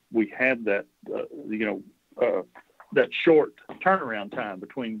we have that, that short turnaround time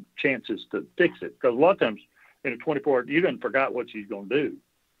between chances to fix it. Because a lot of times in a 24-hour, you didn't forgot what you're going to do,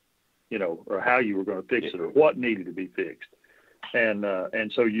 or how you were going to fix it or what needed to be fixed. And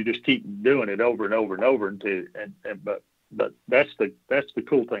so you just keep doing it over and over and over but that's the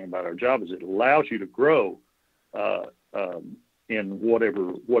cool thing about our job is it allows you to grow in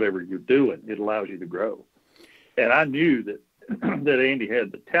whatever you're doing. It allows you to grow. And I knew that Andy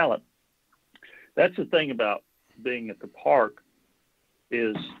had the talent. That's the thing about being at the park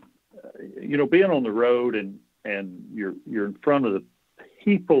is, being on the road and you're in front of the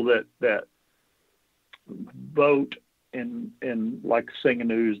people that vote and like singing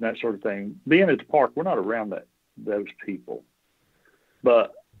news and that sort of thing. Being at the park, we're not around those people.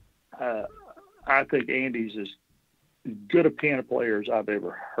 But I think Andy's as good a piano player as I've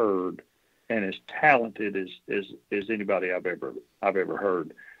ever heard, and as talented as anybody I've ever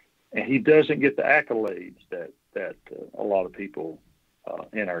heard. And he doesn't get the accolades that a lot of people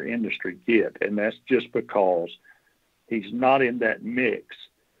in our industry get, and that's just because he's not in that mix.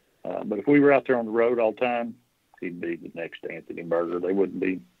 But if we were out there on the road all the time, he'd be the next Anthony Berger. They wouldn't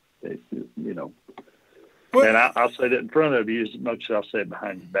be, Well, and I'll say that in front of you as much as I'll say it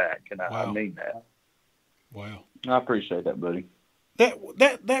behind your back, and I mean that. Wow. I appreciate that, buddy.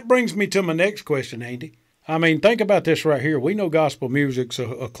 That brings me to my next question, Andy. I mean, think about this right here. We know gospel music's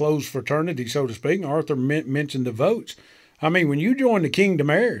a closed fraternity, so to speak. Arthur mentioned the votes. I mean, when you joined the Kingdom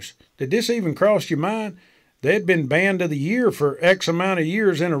Heirs, did this even cross your mind? They'd been Band of the Year for X amount of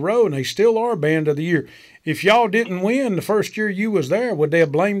years in a row, and they still are Band of the Year. If y'all didn't win the first year you was there, would they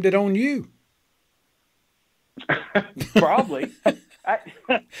have blamed it on you? Probably.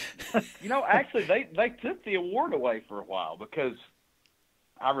 Actually, they took the award away for a while because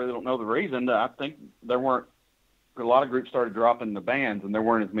I really don't know the reason. I think there weren't a lot of groups started dropping the bands, and there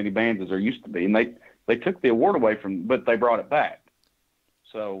weren't as many bands as there used to be, and they took the award away from, but they brought it back.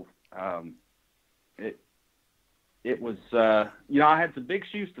 So it was I had some big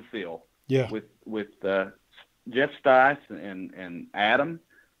shoes to fill. Yeah. With Jeff Stice and Adam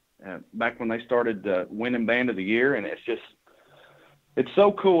back when they started winning Band of the Year, and it's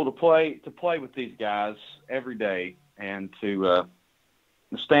so cool to play with these guys every day and to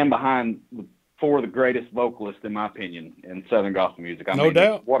stand behind four of the greatest vocalists, in my opinion, in Southern gospel music. I mean,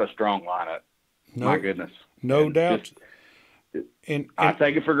 doubt. What a strong lineup! My goodness, no doubt. And I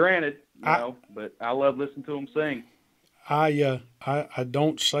take it for granted, but I love listening to them sing. I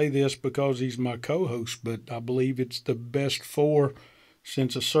don't say this because he's my co-host, but I believe it's the best four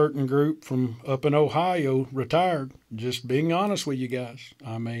since a certain group from up in Ohio retired. Just being honest with you guys.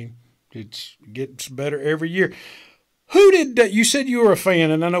 I mean, it gets better every year. Who did you said you were a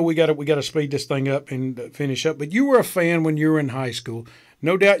fan, and I know we got to speed this thing up and finish up, but you were a fan when you were in high school.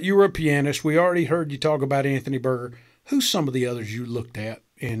 No doubt you were a pianist. We already heard you talk about Anthony Berger. Who's some of the others you looked at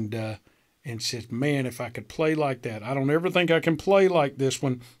and said, man, if I could play like that? I don't ever think I can play like this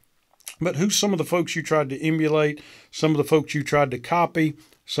one. But who's some of the folks you tried to emulate, some of the folks you tried to copy,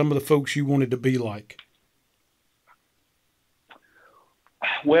 some of the folks you wanted to be like?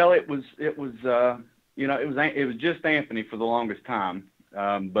 Well, it was just Anthony for the longest time.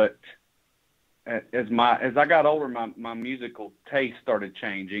 But as I got older, my musical taste started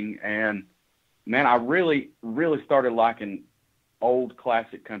changing, and man, I really, really started liking old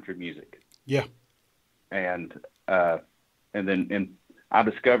classic country music. Yeah. And then I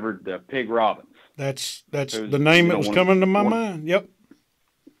discovered Pig Robbins. That's the name that was coming to my mind. Yep.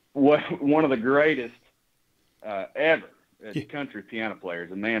 One of the greatest ever country piano players.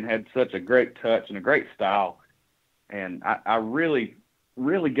 The man had such a great touch and a great style. And I really,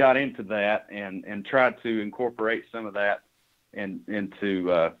 really got into that and tried to incorporate some of that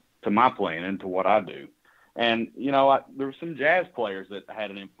into to my playing, into what I do. And, there were some jazz players that had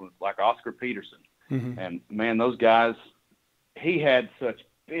an influence, like Oscar Peterson. Mm-hmm. And, man, those guys, he had such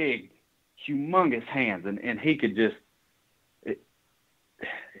big, humongous hands, and he could just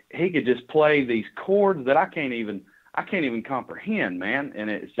play these chords that I can't even comprehend, man. And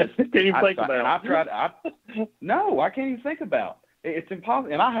it's just can't even think about. And I've tried. I can't even think about. It's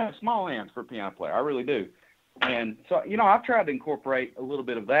impossible. And I have small hands for a piano player. I really do. And so, I've tried to incorporate a little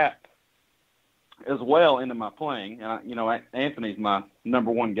bit of that as well into my playing. Anthony's my number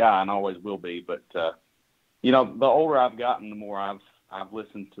one guy and always will be. But the older I've gotten, the more I've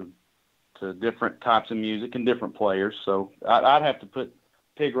listened to different types of music and different players. So I'd have to put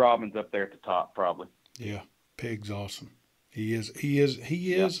Pig Robbins up there at the top, probably. Yeah, Pig's awesome. He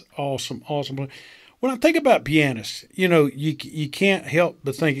is awesome. When I think about pianists, you can't help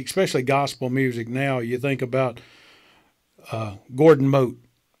but think, especially gospel music now, you think about Gordon Mote,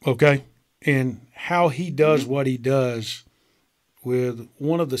 okay, and how he does what he does with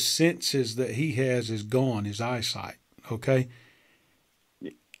one of the senses that he has is gone, his eyesight, okay?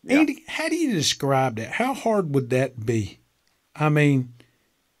 Yeah. Andy, how do you describe that? How hard would that be? I mean,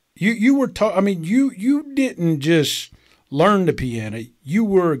 you didn't just learn the piano. You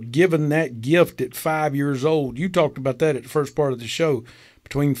were given that gift at 5 years old. You talked about that at the first part of the show,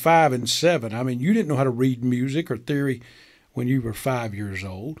 between 5 and 7. I mean, you didn't know how to read music or theory when you were 5 years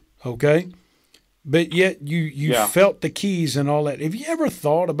old, okay? But yet you felt the keys and all that. Have you ever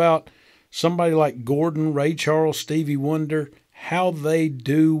thought about somebody like Gordon, Ray Charles, Stevie Wonder, how they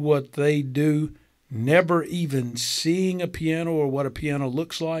do what they do, never even seeing a piano or what a piano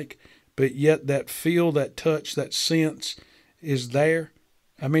looks like, but yet that feel, that touch, that sense is there?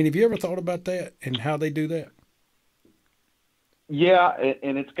 I mean, have you ever thought about that and how they do that? Yeah,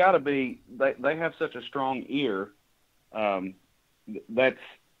 and it's got to be, they have such a strong ear. That's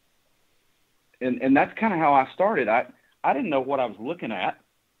kind of how I started. I didn't know what I was looking at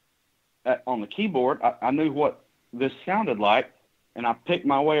on the keyboard. I knew what this sounded like, and I picked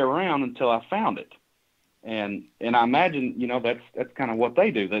my way around until I found it. And I imagine, that's kind of what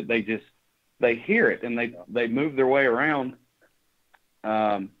they do. They hear it and they move their way around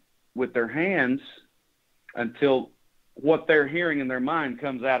with their hands until what they're hearing in their mind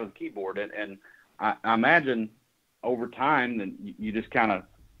comes out of the keyboard. And I imagine over time, then you just kind of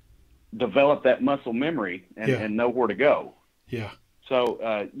develop that muscle memory and know where to go. Yeah.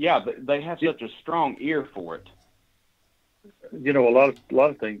 So, they have such a strong ear for it. A lot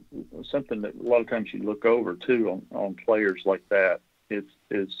of things, something that a lot of times you look over too on players like that is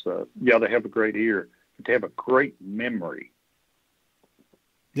they have a great ear, but they have a great memory.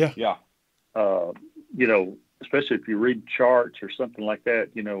 Yeah. Yeah. especially if you read charts or something like that,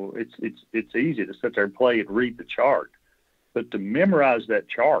 it's easy to sit there and play and read the chart, but to memorize that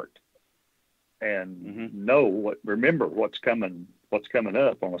chart and remember what's coming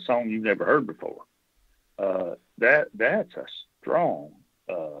up on a song you've never heard before, that's a strong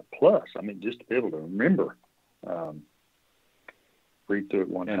plus. I mean, just to be able to remember, read through it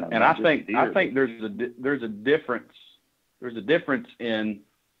one time. And I think there's a difference in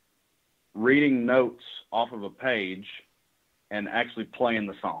reading notes off of a page and actually playing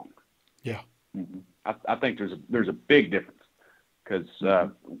the song. Yeah. Mm-hmm. I think there's a big difference because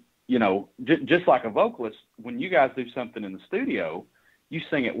just like a vocalist, when you guys do something in the studio, you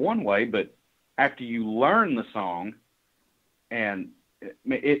sing it one way, but after you learn the song, and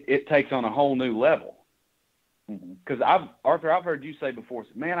it takes on a whole new level. Because Arthur, I've heard you say before,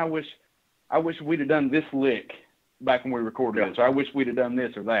 man, I wish we'd have done this lick back when we recorded this, or I wish we'd have done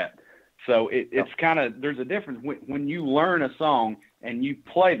this or that. So it's kind of, there's a difference when you learn a song and you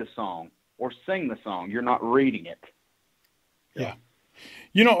play the song or sing the song, you're not reading it. Yeah.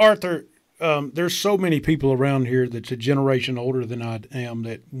 Arthur, there's so many people around here that's a generation older than I am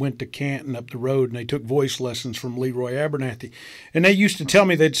that went to Canton up the road and they took voice lessons from Leroy Abernathy. And they used to tell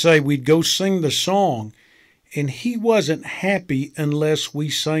me, they'd say, we'd go sing the song, and he wasn't happy unless we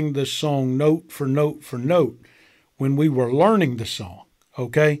sang the song note for note for note when we were learning the song,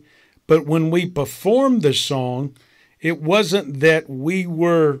 okay? But when we performed the song, it wasn't that we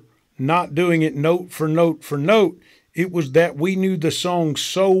were not doing it note for note for note. It was that we knew the song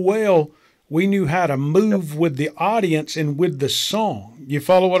so well, we knew how to move with the audience and with the song. You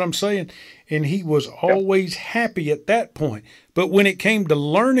follow what I'm saying? And he was always happy at that point. But when it came to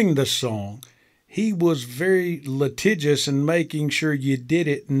learning the song, he was very litigious in making sure you did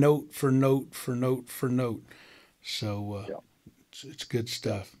it note for note for note for note. So it's good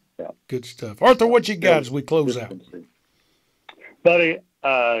stuff. Yeah. Good stuff. Arthur, what you got as we close out? Buddy,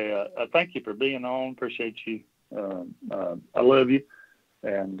 I thank you for being on. Appreciate you. I love you,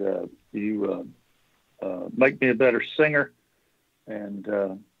 and you make me a better singer,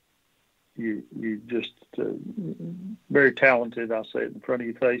 and you just very talented. I'll say it in front of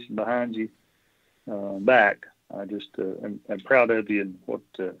your face and behind you, back. I just am proud of you and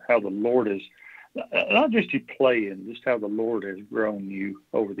how the Lord is. Not just you playing, just how the Lord has grown you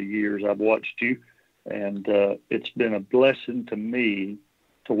over the years. I've watched you, and it's been a blessing to me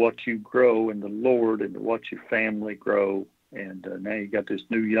to watch you grow in the Lord and to watch your family grow. And now you got this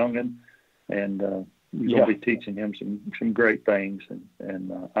new youngin', and you're going to be teaching him some great things,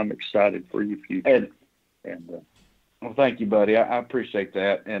 and I'm excited for your future. Well, thank you, buddy. I appreciate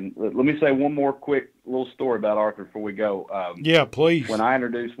that. And let me say one more quick little story about Arthur before we go. Yeah, please. When I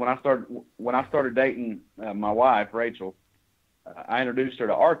started dating my wife, Rachel, I introduced her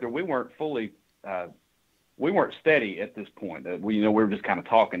to Arthur. We weren't steady at this point. We were just kind of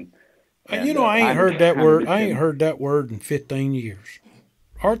talking. And, I ain't heard that word. I ain't heard that word in 15 years.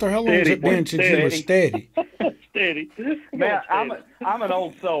 Arthur, how long has it been since you were steady? Steady. Man, I'm an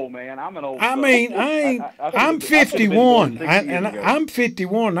old soul, man. I'm an old soul. I mean, I'm 51, and I'm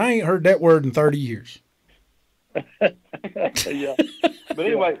 51. I ain't heard that word in 30 years. Yeah. But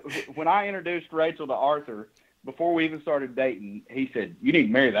anyway, when I introduced Rachel to Arthur, before we even started dating, he said, "You need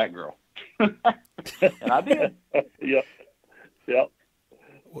to marry that girl." And I did. Yeah. Yeah.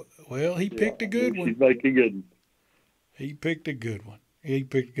 Well, he picked a good one. She's making good. He picked a good one.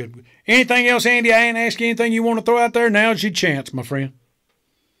 Anything else, Andy? I ain't asked you anything you want to throw out there. Now's your chance, my friend.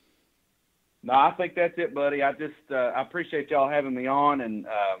 No, I think that's it, buddy. I just I appreciate y'all having me on, and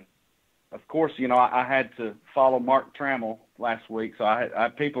of course, I had to follow Mark Trammell last week, so I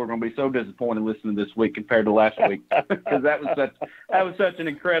people are going to be so disappointed listening this week compared to last week because that was such an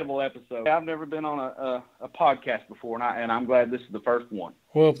incredible episode. I've never been on a podcast before, and I'm glad this is the first one.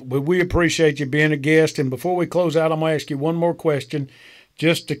 Well, we appreciate you being a guest, and before we close out, I'm going to ask you one more question,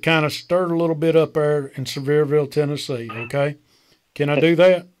 just to kind of stir a little bit up there in Sevierville, Tennessee. Okay, can I do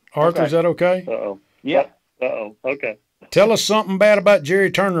that, Arthur? Okay. Is that okay? Uh-oh. Yeah. Uh-oh. Okay. Tell us something bad about Jerry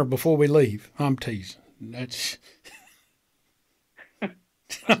Turner before we leave. I'm teasing.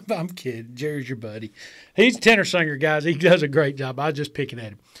 I'm kidding. Jerry's your buddy. He's a tenor singer, guys. He does a great job. I was just picking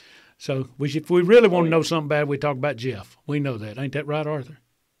at him. So if we really want to know something bad, we talk about Jeff. We know that. Ain't that right, Arthur?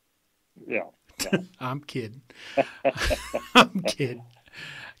 Yeah. I'm kidding. I'm kidding.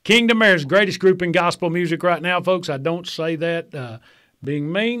 Kingdom Heirs, greatest group in gospel music right now, folks. I don't say that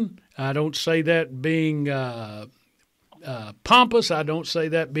being mean. I don't say that being pompous. I don't say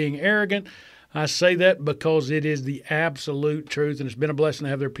that being arrogant. I say that because it is the absolute truth, and it's been a blessing to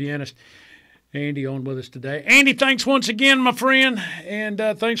have their pianist, Andy, on with us today. Andy, thanks once again, my friend, and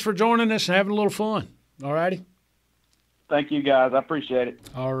thanks for joining us and having a little fun. All righty? Thank you, guys. I appreciate it.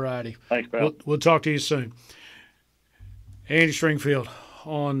 All righty. Thanks, pal. We'll talk to you soon. Andy Stringfield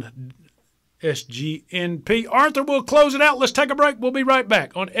on SGNP. Arthur, we'll close it out. Let's take a break. We'll be right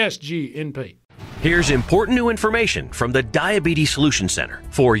back on SGNP. Here's important new information from the Diabetes Solution Center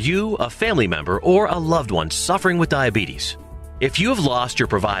for you, a family member, or a loved one suffering with diabetes. If you have lost your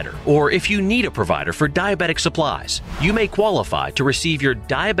provider, or if you need a provider for diabetic supplies, you may qualify to receive your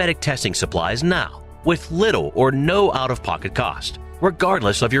diabetic testing supplies now with little or no out-of-pocket cost,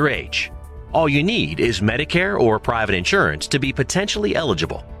 regardless of your age. All you need is Medicare or private insurance to be potentially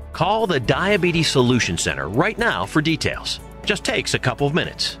eligible. Call the Diabetes Solution Center right now for details. Just takes a couple of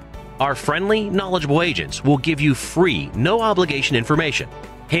minutes. Our friendly, knowledgeable agents will give you free, no-obligation information,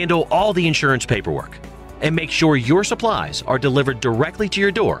 handle all the insurance paperwork, and make sure your supplies are delivered directly to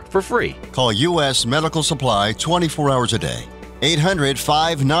your door for free. Call U.S. Medical Supply 24 hours a day.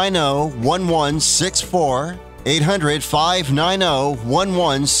 800-590-1164.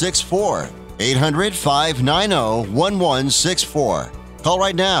 800-590-1164. 800-590-1164. Call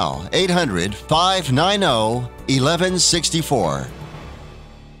right now. 800-590-1164.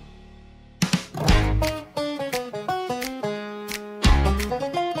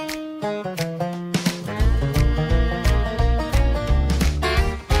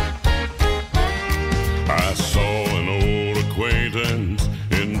 I saw an old acquaintance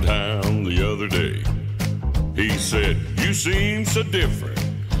in town the other day. He said, "You seem so different,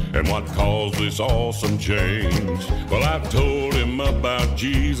 and what caused this awesome change?" Well, I told him about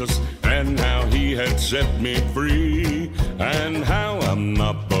Jesus and how he had set me free, and how I'm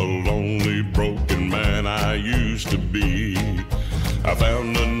not the lonely, broken man I used to be. I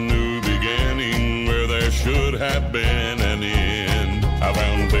found a new beginning where there should have been an end. I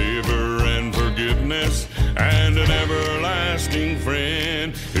found favor and forgiveness and an everlasting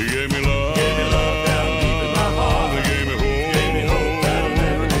friend. He gave me love. Down deep in my heart. He gave me hope. That'll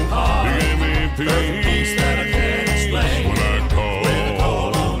never depart. He gave me peace that I can't explain. When I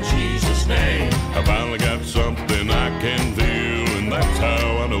call on Jesus' name, I finally got something I can feel, and that's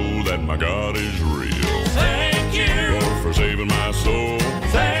how I know that my God is real. Thank you, Lord, for saving my soul.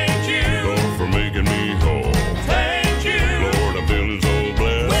 thank you, Lord, for making me whole. thank you. Lord, I'm feeling so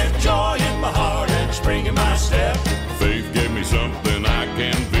blessed. With joy in my heart and a spring in my step. Faith gave me something I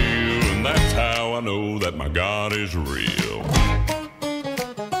can feel, and that's how I know that my God is real.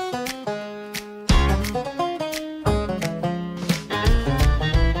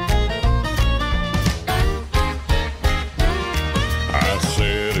 I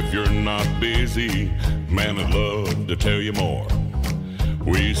said, if you're not busy, man, I'd love to tell you more.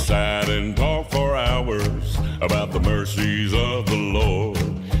 We sat and talked for hours about the mercies of the Lord.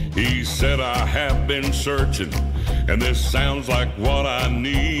 He said, I have been searching, and this sounds like what I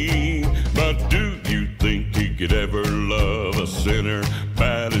need. But do you think he could ever love a sinner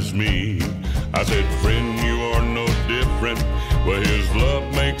bad as me? I said, friend, you are no different. Well, his love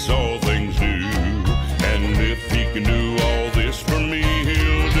makes all things new. And if he can do all this for me,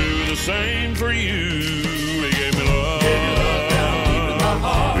 he'll do the same for you. He gave me love. Down deep in my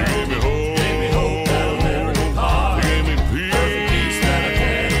heart. He gave me hope. That'll never depart. He gave me peace that I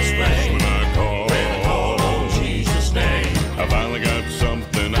can't explain. when I call on Jesus' name. I finally got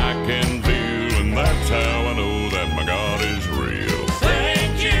something I can feel, and that's how I know that my God is real.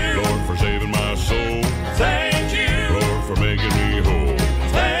 Thank you, Lord, for saving my soul. thank you, Lord, for making me whole.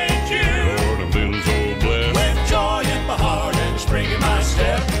 thank you. Lord, I'm feeling so blessed. With joy in my heart and a spring in my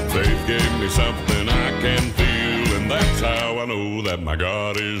step. Faith gave me something I can feel, and that's how I know that my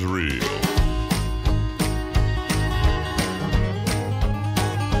God is real.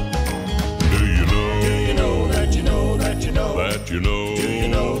 Do you know? Do you know that you know that you know? That you know? Do you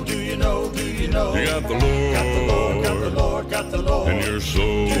know, do you know, do you know? You got the Lord. Got the Lord, got the Lord, got the Lord. In your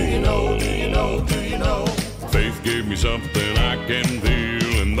soul. Do you know, do you know, do you know? Faith gave me something I can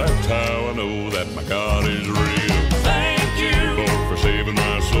feel, and that's how I know that my God is real. Thank you, Lord, for saving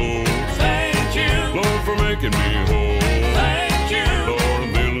my soul. thank you, Lord, for making me whole. thank you. Lord,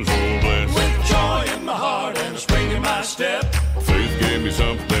 I'm feeling so blessed. With joy in my heart and a spring in my step. Faith gave me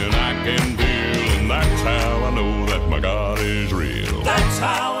something I can feel, and that's how I know that my God is real. That's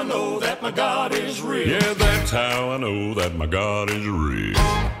how I know that my God is real. Yeah, that's how I know that my God is real.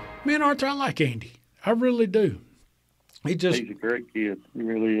 Man, Arthur, I like Andy. I really do. He just He's a great kid. He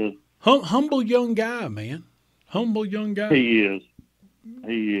really is. humble young guy, man. Humble young guy. He is.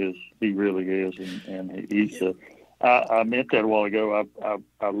 He is. He really is. And he's. I meant that a while ago. I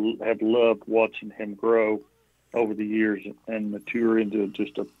have loved watching him grow over the years and mature into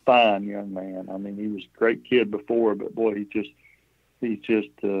just a fine young man. I mean, he was a great kid before, but boy, he's just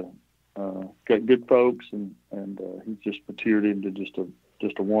got good folks, and he's just matured into just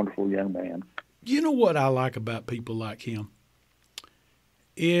a wonderful young man. You know what I like about people like him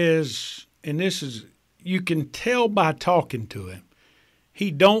is, and this is, you can tell by talking to him, he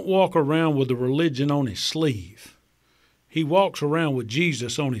don't walk around with the religion on his sleeve. He walks around with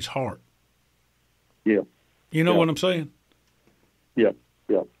Jesus on his heart. Yeah. You know what I'm saying? Yeah.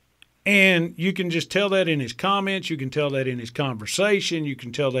 Yeah. And you can just tell that in his comments. You can tell that in his conversation. You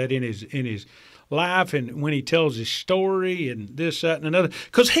can tell that in his life and when he tells his story and this, that, and another.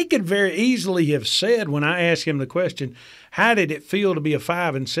 Because he could very easily have said, when I asked him the question, how did it feel to be a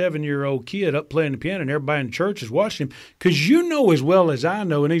 5 and 7-year-old kid up playing the piano and everybody in church is watching him? Because you know as well as I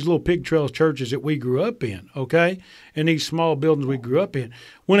know in these little pig trails churches that we grew up in, okay, in these small buildings we grew up in,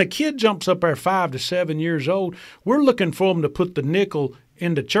 when a kid jumps up there 5 to 7 years old, we're looking for them to put the nickel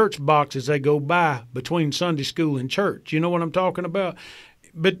in the church box as they go by between Sunday school and church. You know what I'm talking about?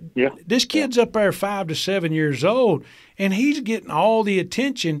 But this kid's up there 5 to 7 years old, and he's getting all the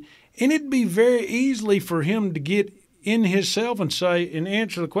attention, and it'd be very easily for him to get in himself and say and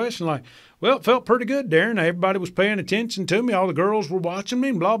answer the question like, well, it felt pretty good, Darren. Everybody was paying attention to me. All the girls were watching me,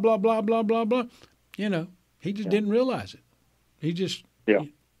 and blah, blah, blah, blah, blah, blah. You know, he just didn't realize it. He just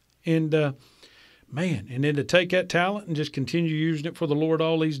and man, and then to take that talent and just continue using it for the Lord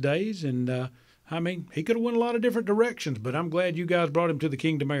all these days. And, I mean, he could have went a lot of different directions, but I'm glad you guys brought him to the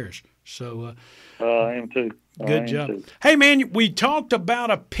Kingdom Heirs. So I am too. Good job. Hey, man, we talked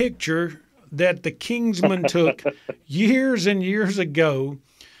about a picture that the Kingsmen took years and years ago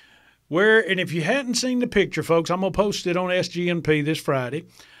where, and if you hadn't seen the picture, folks, I'm going to post it on SGNP this Friday,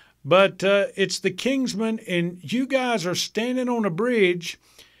 but it's the Kingsmen, and you guys are standing on a bridge,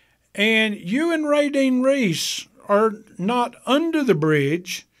 and you and Radine Reese are not under the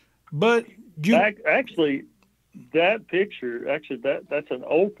bridge, but you... Actually, that picture, that's an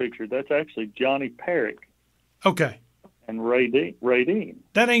old picture. That's actually Johnny Perrick. Okay. And Radine.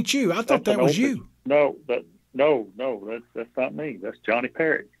 That ain't you. I thought that was you. No, that's not me. That's Johnny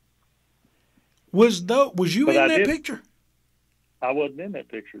Perrick. Was you in that picture? I wasn't in that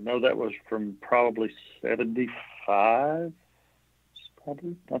picture. No, that was from probably 75.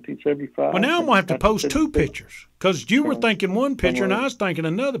 Probably 1975. Well, now I'm going to have to post two pictures because you were thinking one picture and I was thinking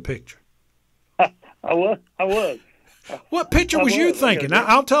another picture. I was. What picture was you thinking?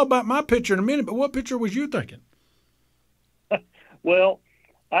 I'll tell about my picture in a minute, but what picture was you thinking? Well,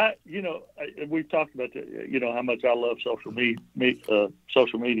 we've talked about how much I love social media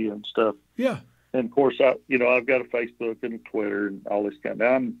and stuff. Yeah. And of course, I've got a Facebook and a Twitter and all this kind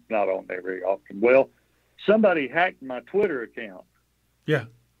of. I'm not on there very often. Well, somebody hacked my Twitter account. Yeah.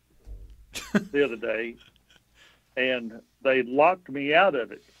 The other day, and they locked me out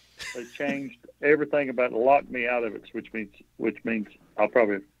of it. They changed everything about it, locked me out of it, which means I'll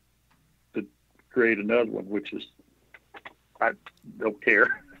probably have to create another one, which is I don't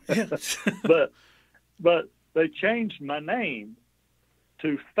care. Yes. but they changed my name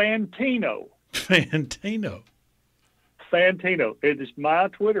to Fantino. Fantino. It is my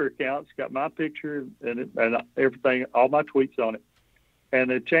Twitter account. It's got my picture and everything, all my tweets on it. And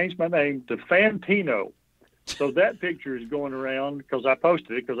they changed my name to Fantino. So that picture is going around because I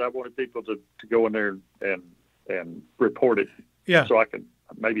posted it because I wanted people to go in there and report it. Yeah. So I could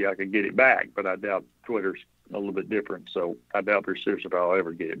get it back, but I doubt Twitter's a little bit different. So I doubt very seriously if I'll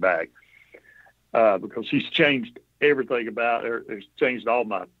ever get it back because he's changed everything about it. He's changed all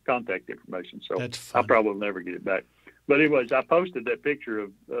my contact information. So I probably will never get it back. But anyways, I posted that picture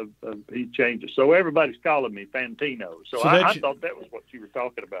of he changed it. So everybody's calling me Fantino. So I thought that was what you were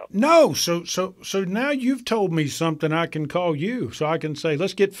talking about. No. So now you've told me something I can call you. So I can say,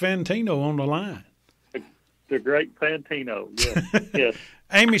 let's get Fantino on the line. The great Fantino. Yes. Yes.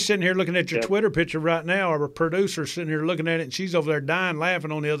 Amy's sitting here looking at your Twitter picture right now. Our producer's sitting here looking at it, and she's over there dying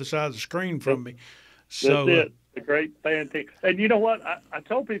laughing on the other side of the screen from me. So, that's it. The great Fantino. And you know what? I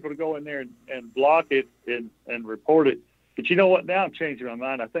told people to go in there and block it and report it. But you know what? Now I'm changing my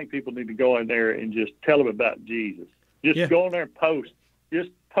mind. I think people need to go in there and just tell them about Jesus. Just go in there and post. Just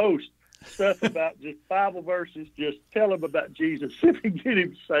post stuff about just Bible verses. Just tell them about Jesus so we can get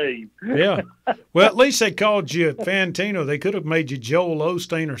him saved. Yeah. Well, at least they called you Fantino. They could have made you Joel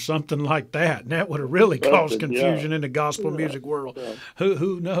Osteen or something like that, and that would have really caused confusion in the gospel music world.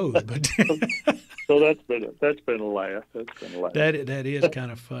 Who knows? But so that's been a laugh. That's been a laugh. That is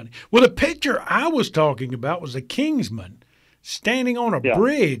kind of funny. Well, the picture I was talking about was a Kingsman standing on a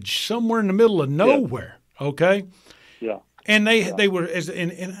bridge somewhere in the middle of nowhere. Okay. Yeah. And they were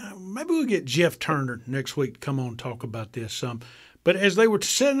and maybe we'll get Jeff Turner next week to come on and talk about this some. But as they were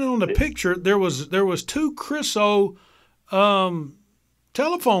sitting on the picture, there was two Chryso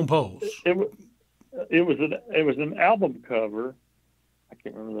Telephone poles. It was an album cover. I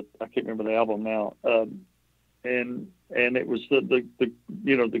can't remember the album now. And it was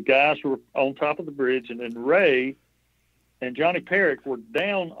the guys were on top of the bridge, and then Ray and Johnny Perrick were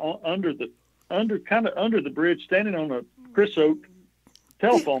down under the bridge, standing on a Chris Oak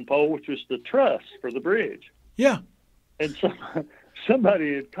telephone pole, which was the truss for the bridge. Yeah. And so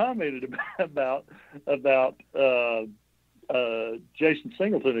somebody had commented about Jason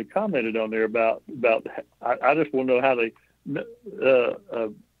Singleton had commented on there about I just want to know how they much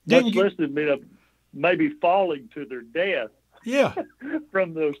less than maybe falling to their death. Yeah.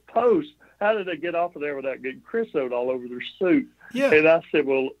 From those posts. How did they get off of there without getting creosote all over their suit? Yeah. And I said,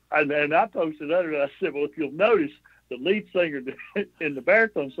 well, and I posted under it. I said, well, if you'll notice, the lead singer and the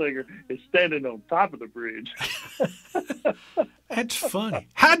baritone singer is standing on top of the bridge. That's funny.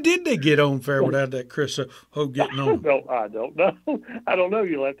 How did they get on fair without that creosote getting on? No, I don't know. I don't know.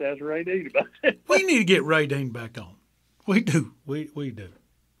 You'll have to ask Ray Dean about it. We need to get Ray Dean back on. We do. We do.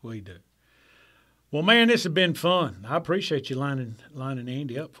 Well, man, this has been fun. I appreciate you lining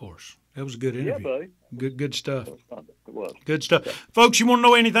Andy up for us. That was a good interview. Yeah, buddy. Good stuff. It was. Good stuff. Yeah. Folks, you want to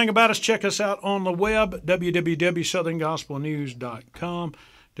know anything about us, check us out on the web, www.southerngospelnews.com,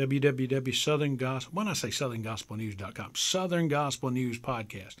 www.southerngospel. When I say southerngospelnews.com, Southern Gospel News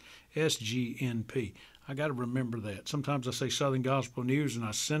Podcast, SGNP. I got to remember that. Sometimes I say Southern Gospel News and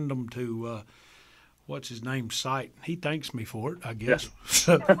I send them to what's his name site. He thanks me for it, I guess.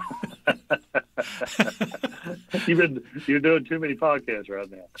 Yeah. You're doing too many podcasts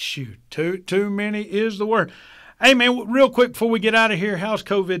right now. Shoot, too many is the word. Hey, man, real quick before we get out of here, how's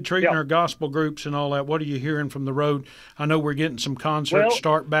COVID treating our gospel groups and all that? What are you hearing from the road? I know we're getting some concerts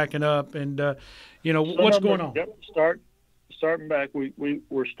start backing up, and what's going on? Yep, starting back.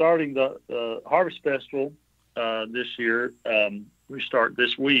 We're starting the Harvest Festival this year. We start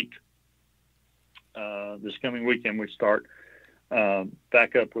this week. This coming weekend, we start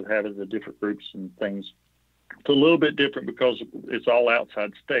back up with having the different groups and things. It's a little bit different because it's all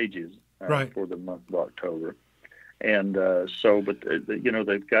outside stages for the month of October. And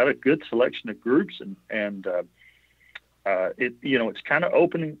they've got a good selection of groups, and it's kind of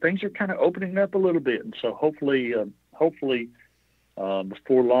opening. Things are kind of opening up a little bit, and so hopefully,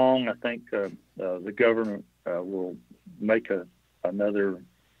 before long, I think the government will make another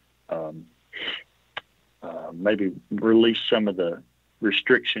maybe release some of the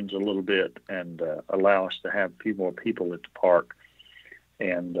restrictions a little bit and allow us to have more people at the park.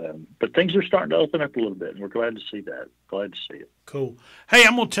 And but things are starting to open up a little bit, and we're glad to see that. Glad to see it. Cool. Hey,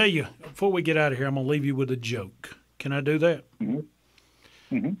 I'm going to tell you, before we get out of here, I'm going to leave you with a joke. Can I do that?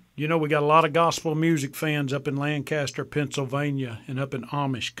 Mm-hmm. Mm-hmm. You know, we got a lot of gospel music fans up in Lancaster, Pennsylvania, and up in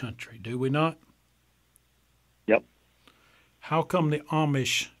Amish country, do we not? Yep. How come the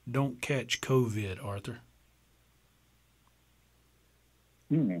Amish don't catch COVID, Arthur?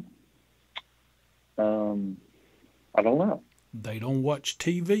 I don't know. They don't watch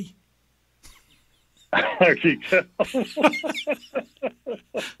TV. There you go.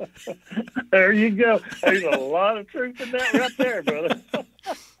 There you go. There's a lot of truth in that right there, brother.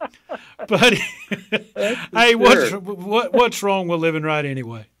 Buddy, hey, what's wrong with living right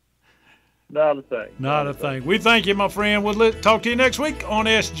anyway? Not a thing. Not a thing. We thank you, my friend. We'll talk to you next week on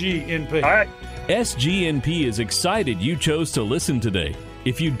SGNP. All right. SGNP is excited you chose to listen today.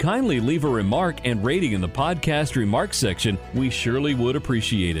 If you'd kindly leave a remark and rating in the podcast remarks section, we surely would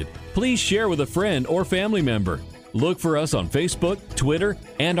appreciate it. Please share with a friend or family member. Look for us on Facebook, Twitter,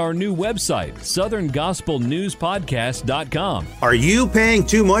 and our new website, southerngospelnewspodcast.com. Are you paying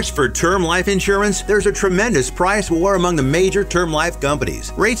too much for term life insurance? There's a tremendous price war among the major term life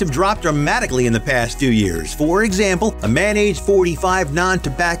companies. Rates have dropped dramatically in the past few years. For example, a man age 45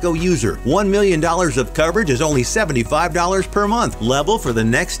 non-tobacco user, $1 million of coverage is only $75 per month, level for the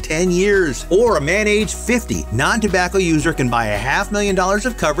next 10 years. Or a man age 50 non-tobacco user can buy $500,000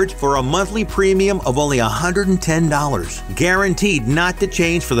 of coverage for a monthly premium of only $110. Guaranteed not to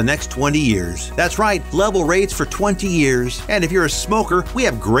change for the next 20 years. That's right, level rates for 20 years. And if you're a smoker, we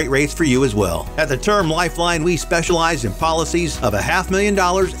have great rates for you as well. At the Term Lifeline, we specialize in policies of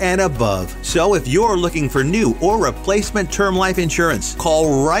 $500,000 and above. So if you're looking for new or replacement term life insurance,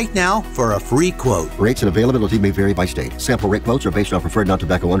 call right now for a free quote. Rates and availability may vary by state. Sample rate quotes are based on preferred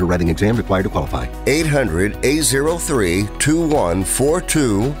non-tobacco underwriting exam required to qualify.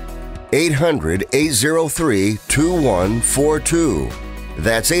 800-803-2142. 800-803-2142.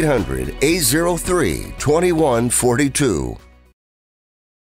 That's 800-803-2142.